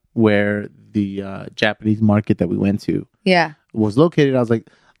Gardena, where the Japanese market that we went to was located, I was like,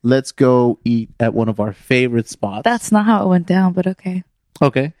 let's go eat at one of our favorite spots. That's not how it went down, but okay.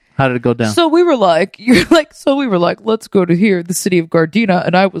 Okay. How did it go down? So we were like, let's go to here, the city of Gardena.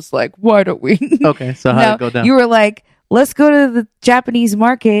 And I was like, why don't we? Okay. So how did it go down? You were like, let's go to the Japanese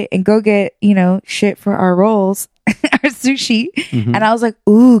market and go get, shit for our rolls, our sushi. Mm-hmm. And I was like,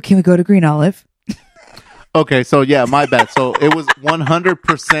 ooh, can we go to Green Olive? Okay. So yeah, my bad. So it was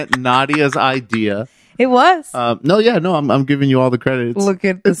 100% Nadia's idea. It was. I'm giving you all the credit. Look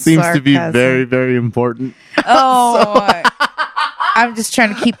at the It seems sarcasm. to be very, very important. Oh, I'm just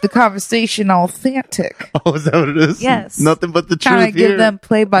trying to keep the conversation authentic. Oh, is that what it is? Yes. Nothing but the truth Trying to here. give them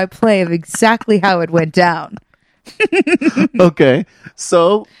play-by-play of exactly how it went down. Okay.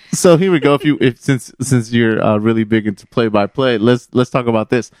 So here we go. Since you're really big into play-by-play, let's talk about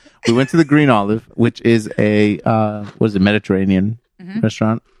this. We went to the Green Olive, which is a Mediterranean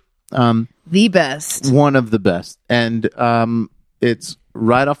restaurant. The best. One of the best. And it's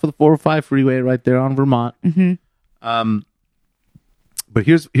right off of the 405 freeway right there on Vermont. Mm-hmm. But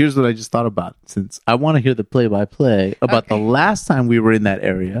here's what I just thought about, since I want to hear the play-by-play about the last time we were in that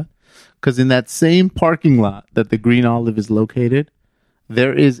area, because in that same parking lot that the Green Olive is located,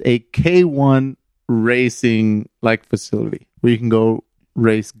 there is a K1 racing facility where you can go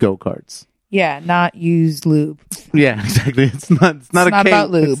race go-karts. Yeah, not use lube. Yeah, exactly. It's not about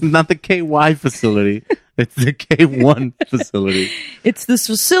lube. It's not the KY facility. It's the K1 facility. It's this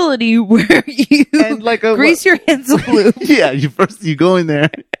facility where you grease your hands with lube. Yeah, you go in there,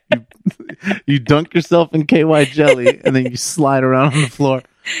 you dunk yourself in KY jelly, and then you slide around on the floor.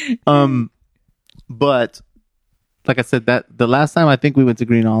 But like I said, that the last time I think we went to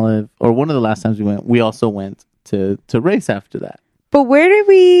Green Olive, or one of the last times we also went to race after that. But where did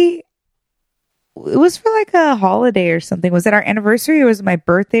we? It was for a holiday or something. Was it our anniversary or was it my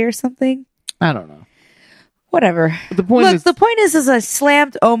birthday or something? I don't know. Whatever. The point is I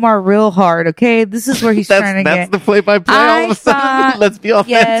slammed Omar real hard, okay? This is where he's trying to That's the play-by-play all of a sudden. Let's be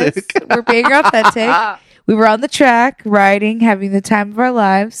authentic. Yes, we're being authentic. We were on the track, riding, having the time of our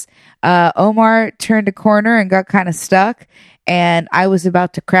lives. Omar turned a corner and got kind of stuck, and I was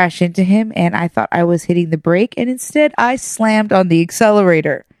about to crash into him, and I thought I was hitting the brake, and instead I slammed on the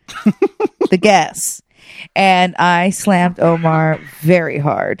accelerator, the gas. and I slammed Omar very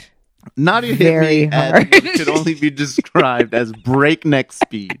hard. Nadia hit Very me at hard. what could only be described as breakneck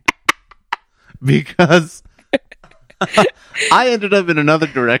speed because I ended up in another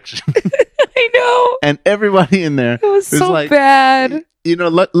direction. I know. And everybody in there It was so like, bad. You know,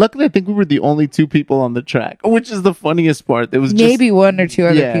 luckily I think we were the only two people on the track, which is the funniest part. There was Maybe just, one or two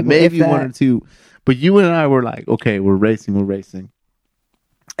other people. maybe if that. one or two. But you and I were like, okay, we're racing.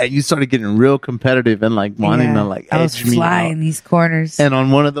 And you started getting real competitive and like wanting to like I was edge me flying out. these corners. And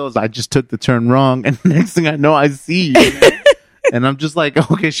on one of those, I just took the turn wrong. And next thing I know, I see you. And I'm just like,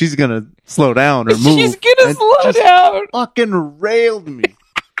 okay, she's going to slow down or move. She's gonna And slow just down. Fucking railed me.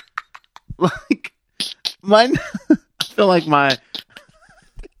 Like, mine, I feel like my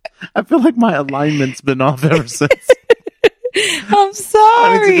alignment's been off ever since. I'm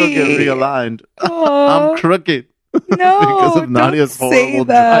sorry. I need to go get realigned. Aw. I'm crooked. No, because of don't Nadia's say horrible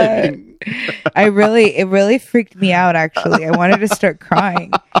that. driving. it really freaked me out. Actually, I wanted to start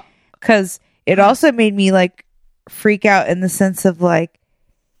crying because it also made me like freak out in the sense of like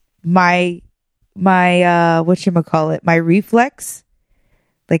my whatchamacallit, my reflex,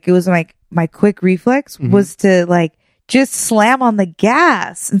 like it was my quick reflex was to like just slam on the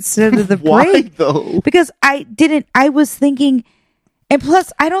gas instead of the Why brake though? because I was thinking, and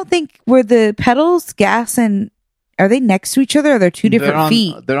plus I don't think were the pedals gas and are they next to each other or they're two different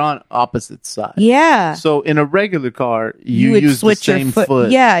feet? They're on opposite sides. Yeah. So in a regular car, you would use the switch your same foot.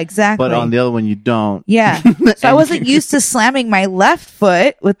 Yeah, exactly. But on the other one, you don't. Yeah. So I wasn't used to slamming my left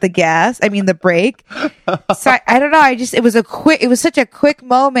foot with the the brake. So I don't know. It was such a quick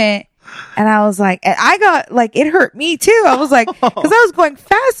moment. And I was like, and I got like, it hurt me too. I was like, cause I was going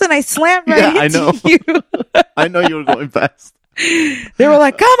fast and I slammed right Yeah, I into know. you. I know you were going fast. They were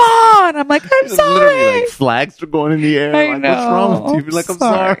like, come on. I'm like, I'm Literally, sorry. like flags were going in the air. I Like, know. what's wrong with you? Be like, I'm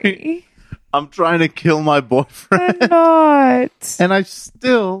sorry. I'm trying to kill my boyfriend. I'm not. And I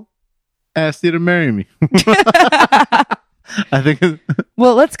still asked you to marry me. I think.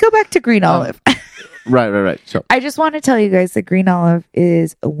 Well, let's go back to Green Olive. Right. So, I just want to tell you guys that Green Olive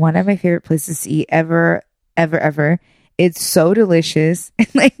is one of my favorite places to eat ever. It's so delicious.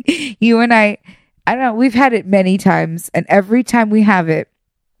 Like you and I don't know, we've had it many times, and every time we have it,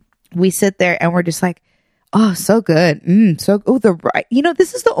 we sit there and we're just like, oh, so good. The rice. You know,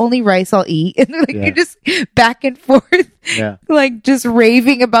 this is the only rice I'll eat. And like Yeah. you're just back and forth, yeah. like just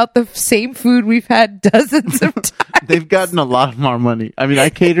raving about the same food we've had dozens of times. They've gotten a lot more money. I mean, I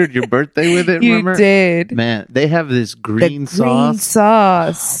catered your birthday with it, You remember? did. Man, they have this The green sauce.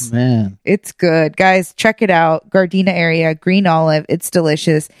 sauce. Oh, man. It's good. Guys, check it out. Gardena area, Green Olive. It's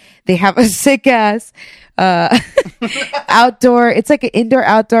delicious. They have a sick ass outdoor, it's like an indoor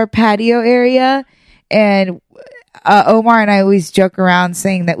outdoor patio area. And Omar and I always joke around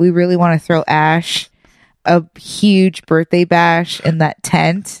saying that we really want to throw Ash a huge birthday bash in that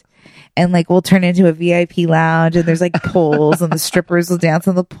tent. And like we'll turn into a VIP lounge and there's like poles and the strippers will dance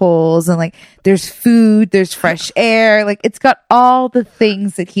on the poles and like there's food, there's fresh air. Like it's got all the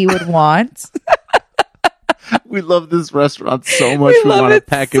things that he would want. We love this restaurant so much. We love want to it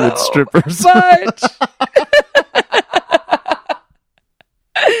pack it with so strippers. much.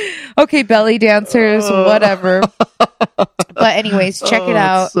 Okay, belly dancers, whatever. But anyways, check it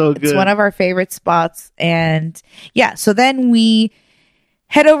out. It's so It's good. one of our favorite spots. And yeah, so then we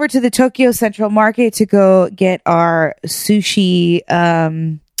head over to the Tokyo Central Market to go get our sushi,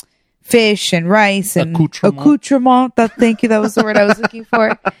 fish and rice and accoutrement. Thank you. That was the word I was looking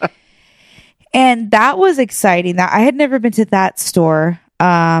for. And that was exciting. That I had never been to that store.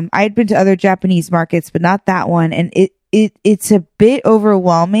 I had been to other Japanese markets, but not that one. And it's a bit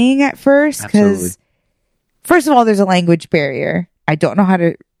overwhelming at first Absolutely. because first of all, there's a language barrier. I don't know how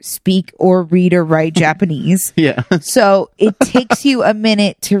to speak or read or write Japanese. Yeah. So it takes you a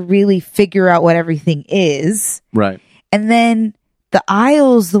minute to really figure out what everything is. Right. And then the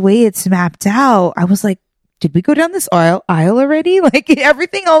aisles, the way it's mapped out, I was like, did we go down this aisle already? Like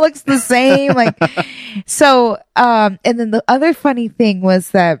everything all looks the same. Like, so, and then the other funny thing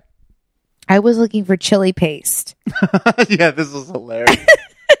was that I was looking for chili paste. Yeah, this was hilarious.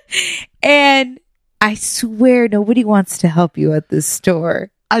 And I swear nobody wants to help you at this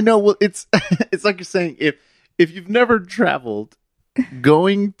store. I know. Well, it's it's like you're saying, if you've never traveled,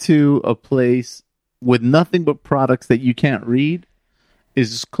 going to a place with nothing but products that you can't read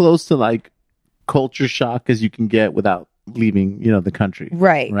is as close to like culture shock as you can get without leaving, the country.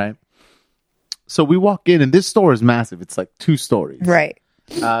 Right. Right. So we walk in, and this store is massive. It's like 2 stories. Right.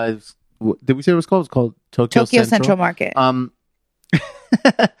 Did we say what it's called? It's called Tokyo Central Market.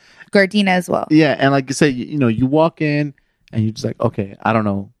 Gardena as well. Yeah, and like you say, you walk in and you're just like, okay, I don't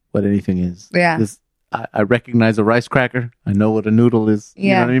know what anything is. Yeah. I recognize a rice cracker. I know what a noodle is. You know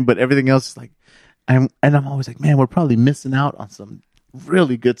Yeah. what I mean? But everything else is like, I'm always like, man, we're probably missing out on some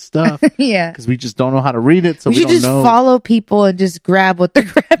really good stuff Yeah. because we just don't know how to read it. So We we should don't just know. follow people and just grab what they're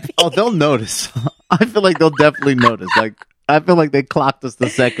grabbing. Oh, they'll notice. I feel like they'll definitely notice. Like, I feel like they clocked us the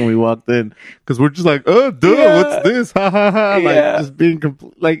second we walked in because we're just like, oh, duh, Yeah. what's this? Ha ha ha! Like Yeah. just being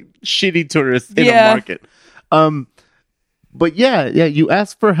like shitty tourists in Yeah. a market. But yeah, you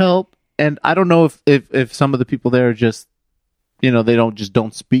ask for help, and I don't know if some of the people there are just, they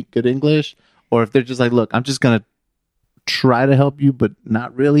don't speak good English, or if they're just like, look, I'm just gonna try to help you, but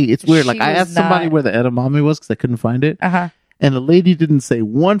not really. It's weird. She Like I was asked somebody not- where the edamame was because I couldn't find it. Uh-huh. And the lady didn't say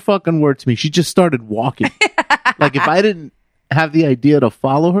one fucking word to me. She just started walking. Like if I didn't have the idea to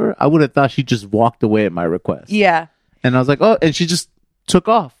follow her, I would have thought she just walked away at my request. Yeah. And I was like, oh, and she just took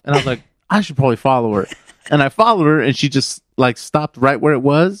off. And I was like, I should probably follow her. And I followed her, and she just like stopped right where it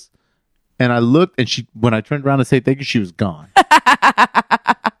was. And I looked, and when I turned around to say thank you, she was gone.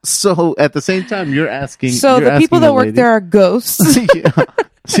 So at the same time, you're asking. So you're the people asking that the work lady- there are ghosts. yeah.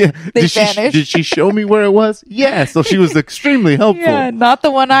 Yeah. They did vanished. did she show me where it was? Yeah. So she was extremely helpful. Yeah, not the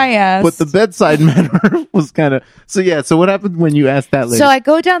one I asked. But the bedside manner was kind of so what happened when you asked that lady? So I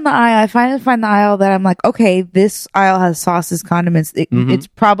go down the aisle. I finally find the aisle that I'm like, okay, this aisle has sauces, condiments. It's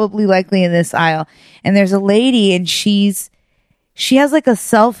probably likely in this aisle. And there's a lady, and she has like a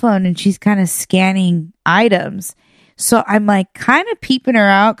cell phone, and she's kind of scanning items. So I'm like kind of peeping her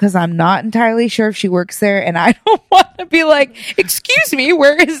out because I'm not entirely sure if she works there, and I don't want to be like, excuse me,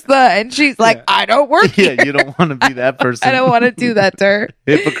 where is the? And she's like, Yeah. I don't work here. Yeah, you don't want to be that person. I don't want to do that to her.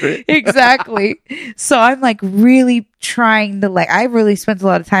 Hypocrite. Exactly. So I'm like really trying to I really spent a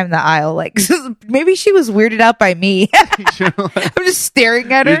lot of time in the aisle. Like maybe she was weirded out by me. I'm just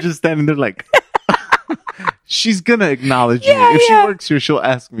staring at her. You're just standing there like she's gonna acknowledge you. Yeah, If she yeah. works here, she'll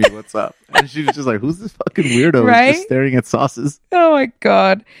ask me what's up. And she was just like, who's this fucking weirdo Right? just staring at sauces? Oh my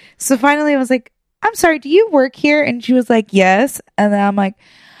God. So finally I was like, I'm sorry, do you work here? And she was like, yes. And then I'm like,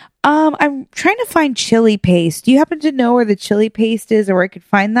 I'm trying to find chili paste. Do you happen to know where the chili paste is or where I could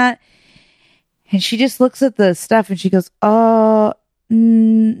find that? And she just looks at the stuff and she goes, oh,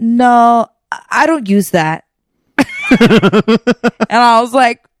 no, I don't use that. And I was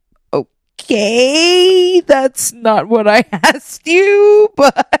like, okay, that's not what I asked you,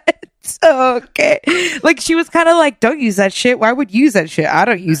 but okay. Like she was kind of like, don't use that shit. Why would you use that shit? I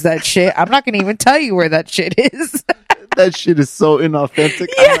don't use that shit. I'm not going to even tell you where that shit is. That shit is so inauthentic.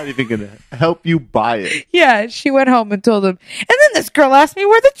 I'm not even gonna help you buy it. Yeah, she went home and told him. And then this girl asked me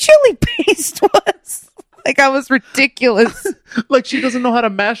where the chili paste was. Like I was ridiculous. Like she doesn't know how to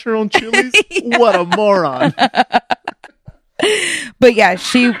mash her own chilies. What a moron. But yeah,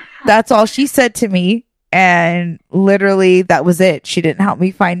 that's all she said to me. And literally that was it. She didn't help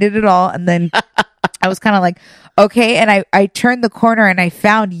me find it at all. And then I was kind of like, okay. And I turned the corner and I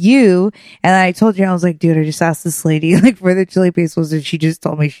found you. And I told you, I was like, dude, I just asked this lady like where the chili paste was. And she just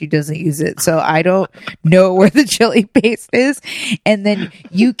told me she doesn't use it. So I don't know where the chili paste is. And then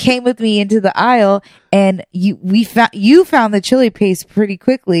you came with me into the aisle and you found the chili paste pretty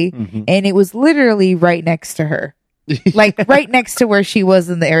quickly. Mm-hmm. And it was literally right next to her. Like right next to where she was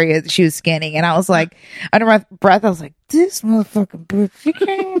in the area that she was scanning. And I was like, under my breath, I was like, this motherfucking bitch. She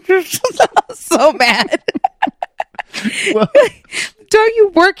came with this. I was so mad. Well, Don't you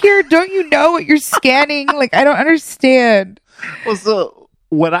work here? Don't you know what you're scanning? Like, I don't understand. well, so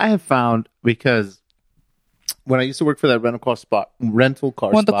what I have found, because when I used to work for that rental car spot,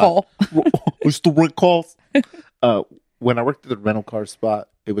 Want the call? used to rent cars. When I worked at the rental car spot,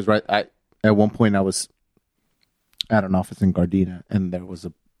 it was right. At one point I had an office in Gardena, and there was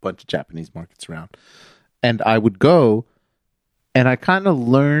a bunch of Japanese markets around. And I would go, and I kind of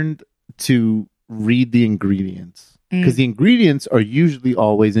learned to read the ingredients. Because the ingredients are usually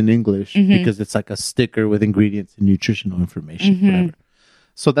always in English because it's like a sticker with ingredients and nutritional information, whatever.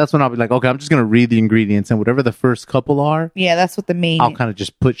 So that's when I'll be like, okay, I'm just going to read the ingredients, and whatever the first couple are, Yeah, that's what the main. I'll kind of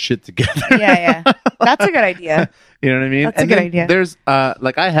just put shit together. Yeah. That's a good idea. You know what I mean? That's a good idea. There's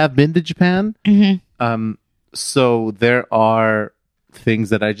like I have been to Japan. So there are things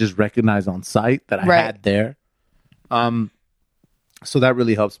that I just recognize on site that I Right. had there. So that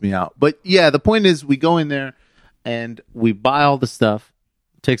really helps me out. But yeah, the point is we go in there and we buy all the stuff.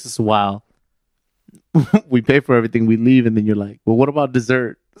 It takes us a while. We pay for everything. We leave, and then you're like, well, what about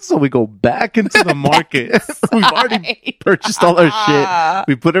dessert? So we go back into the market. We've already purchased all our shit.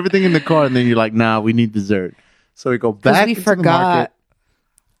 We put everything in the car, and then you're like, nah, we need dessert. So we go back we into the forgot. market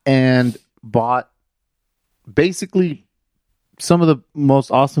and bought basically some of the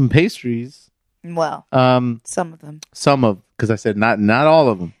most awesome pastries. Well, some of them. Some of, because I said not all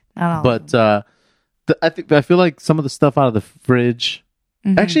of them. Not all of But them. I feel like some of the stuff out of the fridge.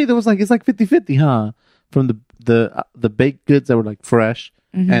 Mhm. Actually, there was like it's like 50-50, huh? From the baked goods that were like fresh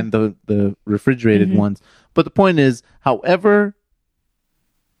Mhm. and the refrigerated Mhm. ones. But the point is, however,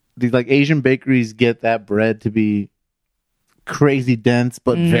 these like Asian bakeries get that bread to be crazy dense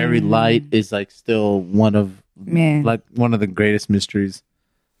but very light is like still one of Man, one of the greatest mysteries.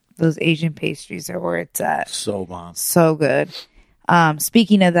 those Asian pastries are where it's at. So bomb. So good.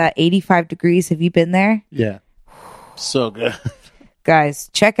 Speaking of that, 85 degrees. Have you been there? Yeah. So good. Guys,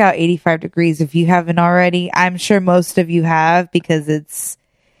 check out 85 degrees if you haven't already. I'm sure most of you have because it's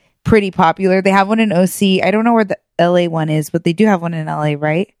pretty popular. They have one in OC. I don't know where the LA one is, but they do have one in LA,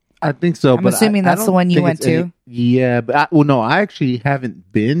 right? I think so. I'm but assuming that's I the don't one you think went it's any- to. Yeah, but no, I actually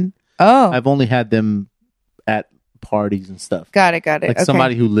haven't been. Oh, I've only had them at parties and stuff. got it. Like Okay.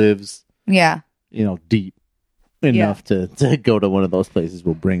 somebody who lives, Yeah. deep enough to go to one of those places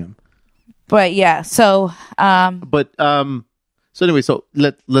will bring them. But yeah, so So anyway, so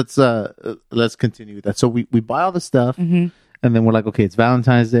let's continue with that. So we buy all the stuff, mhm. and then we're like, okay, it's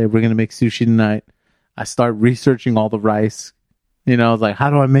Valentine's Day. We're gonna make sushi tonight. I start researching all the rice. I was like, how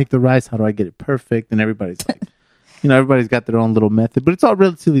do I make the rice? How do I get it perfect? And everybody's like, everybody's got their own little method, but it's all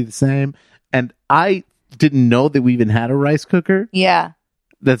relatively the same. And I didn't know that we even had a rice cooker. Yeah.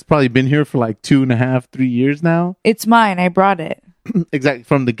 That's probably been here for like 2.5, 3 years now. It's mine. I brought it. Exactly.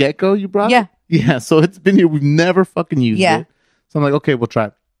 From the get-go you brought Yeah. it? Yeah. So it's been here. We've never fucking used Yeah. it. So I'm like, okay, we'll try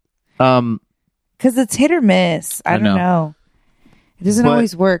it. Because it's hit or miss. I don't know. It doesn't But-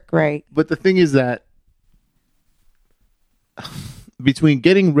 always work right. But the thing is that between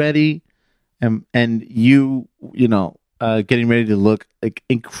getting ready and you getting ready to look like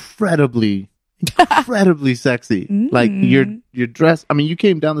incredibly sexy, like your dress. I mean, you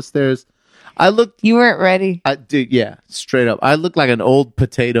came down the stairs. I looked. You weren't ready. I did. Yeah, straight up. I looked like an old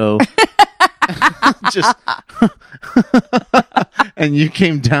potato. Just and you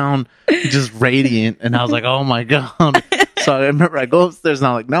came down just radiant, and I was like, oh my god. So I remember I go upstairs and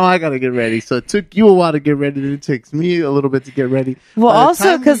I'm like, no, I gotta get ready. So it took you a while to get ready, and it takes me a little bit to get ready. Well, By the also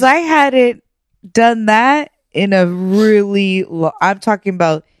time because I hadn't done that in a really I'm talking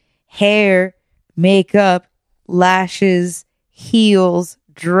about hair, makeup, lashes, heels,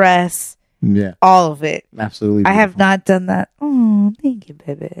 dress, yeah, all of it. absolutely. I have not done that. Oh, thank you,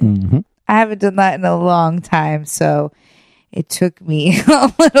 baby. Mm-hmm. I haven't done that in a long time, so it took me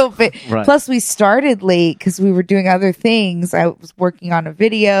a little bit. Right. Plus, we started late because we were doing other things. I was working on a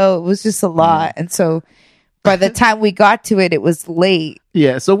video. It was just a lot, and so by the time we got to it, it was late.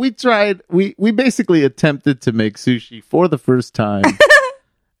 Yeah, so we tried. We basically attempted to make sushi for the first time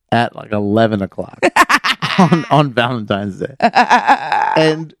at like 11 o'clock on Valentine's Day,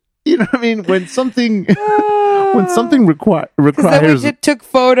 and you know what I mean. When something Because then we requires just took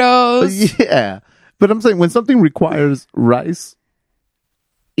photos. yeah, but I'm saying when something requires rice,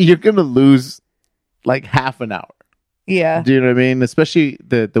 you're gonna lose like half an hour. Yeah. Do you know what I mean? Especially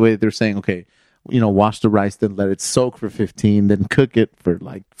the way they're saying, okay, wash the rice, then let it soak for 15, then cook it for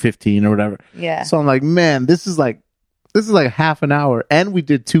like 15 or whatever. Yeah. So I'm like, man, this is like half an hour, and we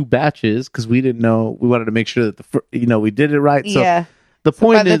did 2 batches because we didn't know. We wanted to make sure that we did it right. So Yeah. the By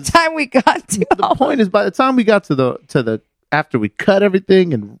point the is, time we got to the point is, by the time we got to the after we cut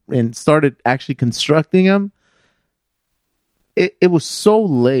everything and started actually constructing them, it was so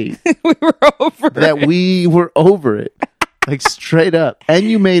late we were over that we were over it, like straight up. And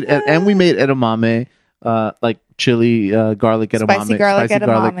we made edamame, like chili, garlic edamame, Spicy garlic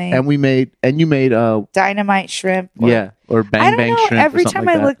edamame. and you made dynamite shrimp. or I bang don't bang know. shrimp. Every or something time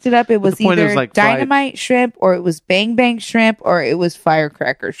like I that. looked it up, it was the point either is, like, fried- dynamite shrimp or it was bang bang shrimp or it was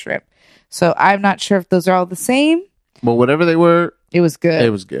firecracker shrimp. So I'm not sure if those are all the same. Well, whatever they were, It was good. it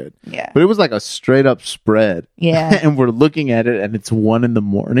was good. Yeah. But it was like a straight up spread. Yeah. And we're looking at it, and it's 1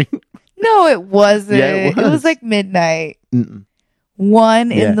 a.m. No, it wasn't. Yeah, it It was was. like midnight. Mm-mm. 1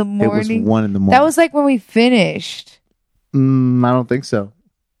 Yeah, in the It was morning. 1 a.m. That was like when we finished. I don't think so.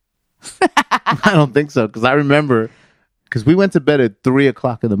 I don't think so, because I remember because we went to bed at 3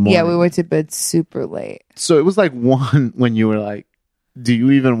 o'clock in the morning. Yeah, we went to bed super late. So it was like 1 when you were like, "Do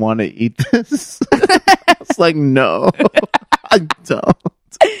you even want to eat this?" I was like, "No, I don't."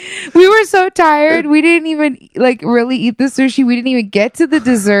 We were so tired. We didn't even like really eat the sushi. We didn't even get to the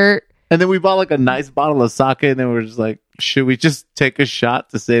dessert. And then we bought like a nice bottle of sake, and then we were just like, "Should we just take a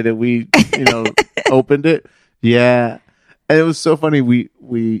shot to say that we, opened it?" Yeah, and it was so funny.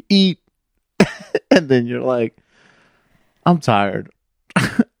 We eat, and then you're like, "I'm tired.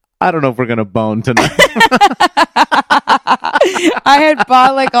 I don't know if we're gonna bone tonight." I had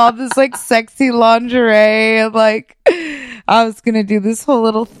bought like all this like sexy lingerie and like I was going to do this whole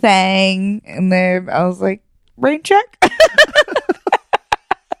little thing. And then I was like, rain check.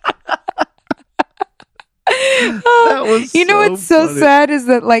 That was you know what's so funny. sad is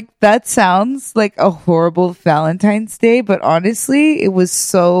that like that sounds like a horrible Valentine's Day, but honestly, it was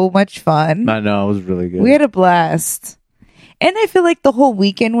so much fun. I know, it was really good. We had a blast. And I feel like the whole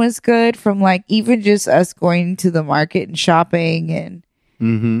weekend was good, from like even just us going to the market and shopping and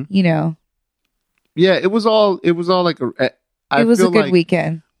you know, Yeah, it was all like it was a feel good like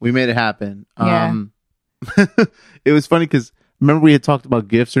weekend. we made it happen. Yeah. It was funny because remember we had talked about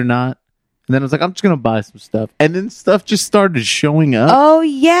gifts or not, and then I was like, I'm just gonna buy some stuff, and then stuff just started showing up. Oh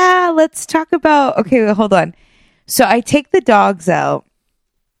yeah, let's talk about. Okay, wait, hold on. So I take the dogs out,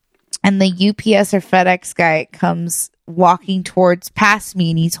 and the UPS or FedEx guy comes walking past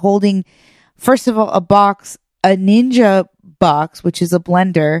me, and he's holding, first of all, a Ninja box, which is a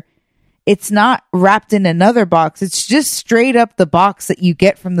blender. It's not wrapped in another box. It's just straight up the box that you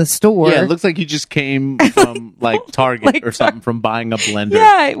get from the store. Yeah, it looks like you just came from like Target Like or something from buying a blender.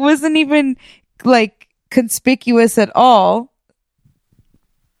 Yeah, it wasn't even like conspicuous at all.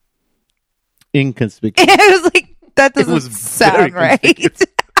 Inconspicuous. It was like, that It was doesn't sound very right.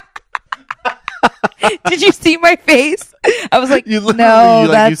 Did you see my face? I was like, You no, literally, you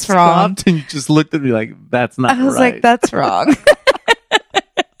that's wrong. stopped and you just looked at me like, that's not I was right. like, that's wrong.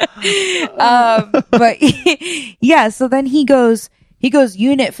 But yeah, so then he goes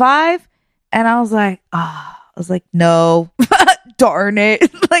unit 5, and I was like, no, darn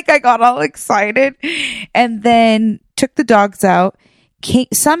it. Like I got all excited and then took the dogs out.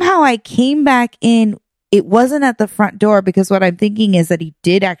 Somehow I came back in. It wasn't at the front door, because what I'm thinking is that he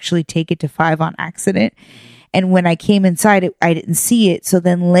did actually take it to 5 on accident. And when I came inside it, I didn't see it. So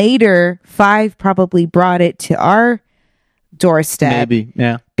then later 5 probably brought it to our doorstep. Maybe,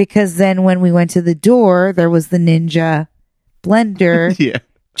 yeah. Because then when we went to the door, there was the Ninja blender Yeah.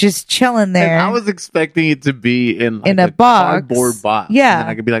 just chilling there. And I was expecting it to be in like a box. cardboard box. Yeah. And then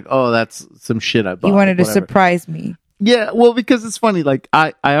I could be like, oh, that's some shit I bought. You wanted to whatever. surprise me. Yeah, well, because it's funny. Like,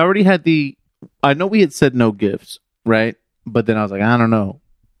 I already had I know we had said no gifts, right? But then I was like, I don't know.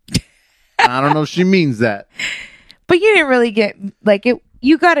 I don't know if she means that. But you didn't really get like it.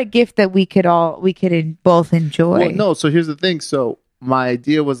 You got a gift that we could both enjoy. Well, no, so here's the thing. So my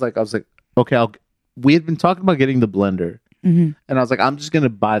idea was like, I was like, okay, we had been talking about getting the blender. And I was like, I'm just going to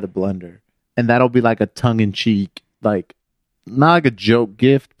buy the blender. And that'll be like a tongue-in-cheek, like, not like a joke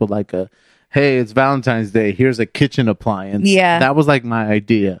gift, but like hey, it's Valentine's Day. Here's a kitchen appliance. Yeah. That was like my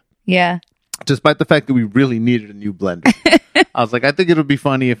idea. Yeah. Despite the fact that we really needed a new blender. I was like, I think it'll be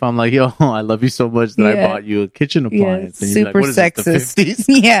funny if I'm like, yo, I love you so much that I bought you a kitchen appliance. Yeah, and you're super like, what is this, sexist. the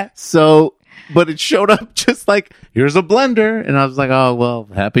 50s? Yeah. So, but it showed up just like, here's a blender. And I was like, oh, well,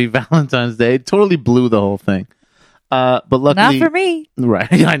 happy Valentine's Day. It totally blew the whole thing. But luckily. Not for me.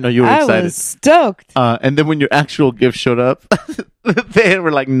 Right. I know you were excited. I was stoked. And then when your actual gift showed up, they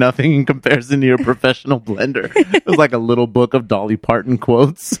were like nothing in comparison to your professional blender. It was like a little book of Dolly Parton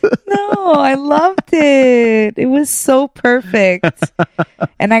quotes. No, I loved it. It was so perfect.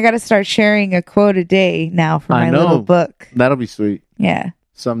 And I got to start sharing a quote a day now for my little book. That'll be sweet. Yeah.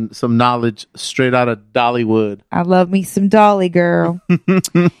 Some knowledge straight out of Dollywood. I love me some Dolly, girl.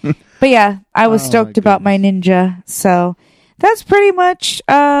 But yeah, I was stoked about my Ninja. So that's pretty much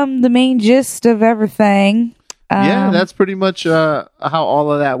the main gist of everything. Yeah, that's pretty much how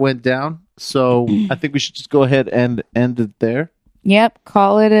all of that went down. So I think we should just go ahead and end it there. Yep,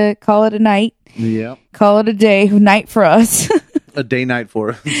 call it a night. Yeah, call it a day, night for us. A day night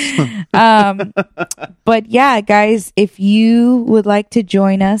for us. But yeah, guys, if you would like to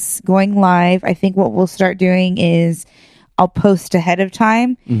join us going live, I think what we'll start doing is I'll post ahead of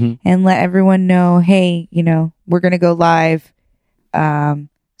time and let everyone know, hey, we're going to go live.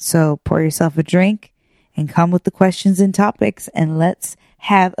 So pour yourself a drink and come with the questions and topics, and let's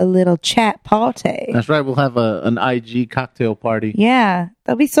have a little chat party. That's right. We'll have an IG cocktail party. Yeah,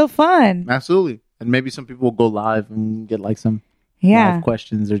 that'll be so fun. Absolutely. And maybe some people will go live and get like some live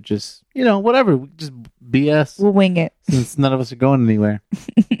questions or just, whatever. We just BS. We'll wing it. Since none of us are going anywhere.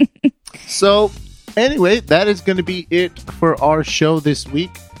 So, anyway, that is going to be it for our show this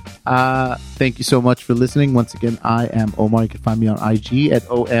week. Thank you so much for listening. Once again, I am Omar. You can find me on IG at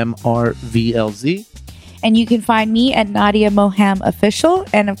OMRVLZ. And you can find me at Nadia Moham Official.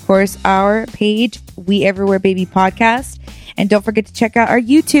 And of course, our page, We Everywhere Baby Podcast. And don't forget to check out our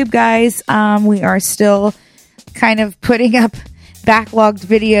YouTube, guys. We are still kind of putting up backlogged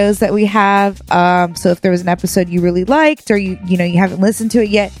videos that we have. So if there was an episode you really liked or you haven't listened to it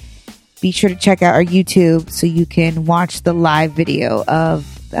yet, be sure to check out our YouTube so you can watch the live video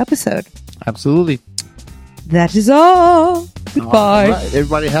of the episode. Absolutely. that is all. Goodbye. All right,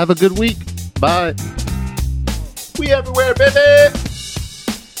 everybody have a good week. Bye. We everywhere, baby.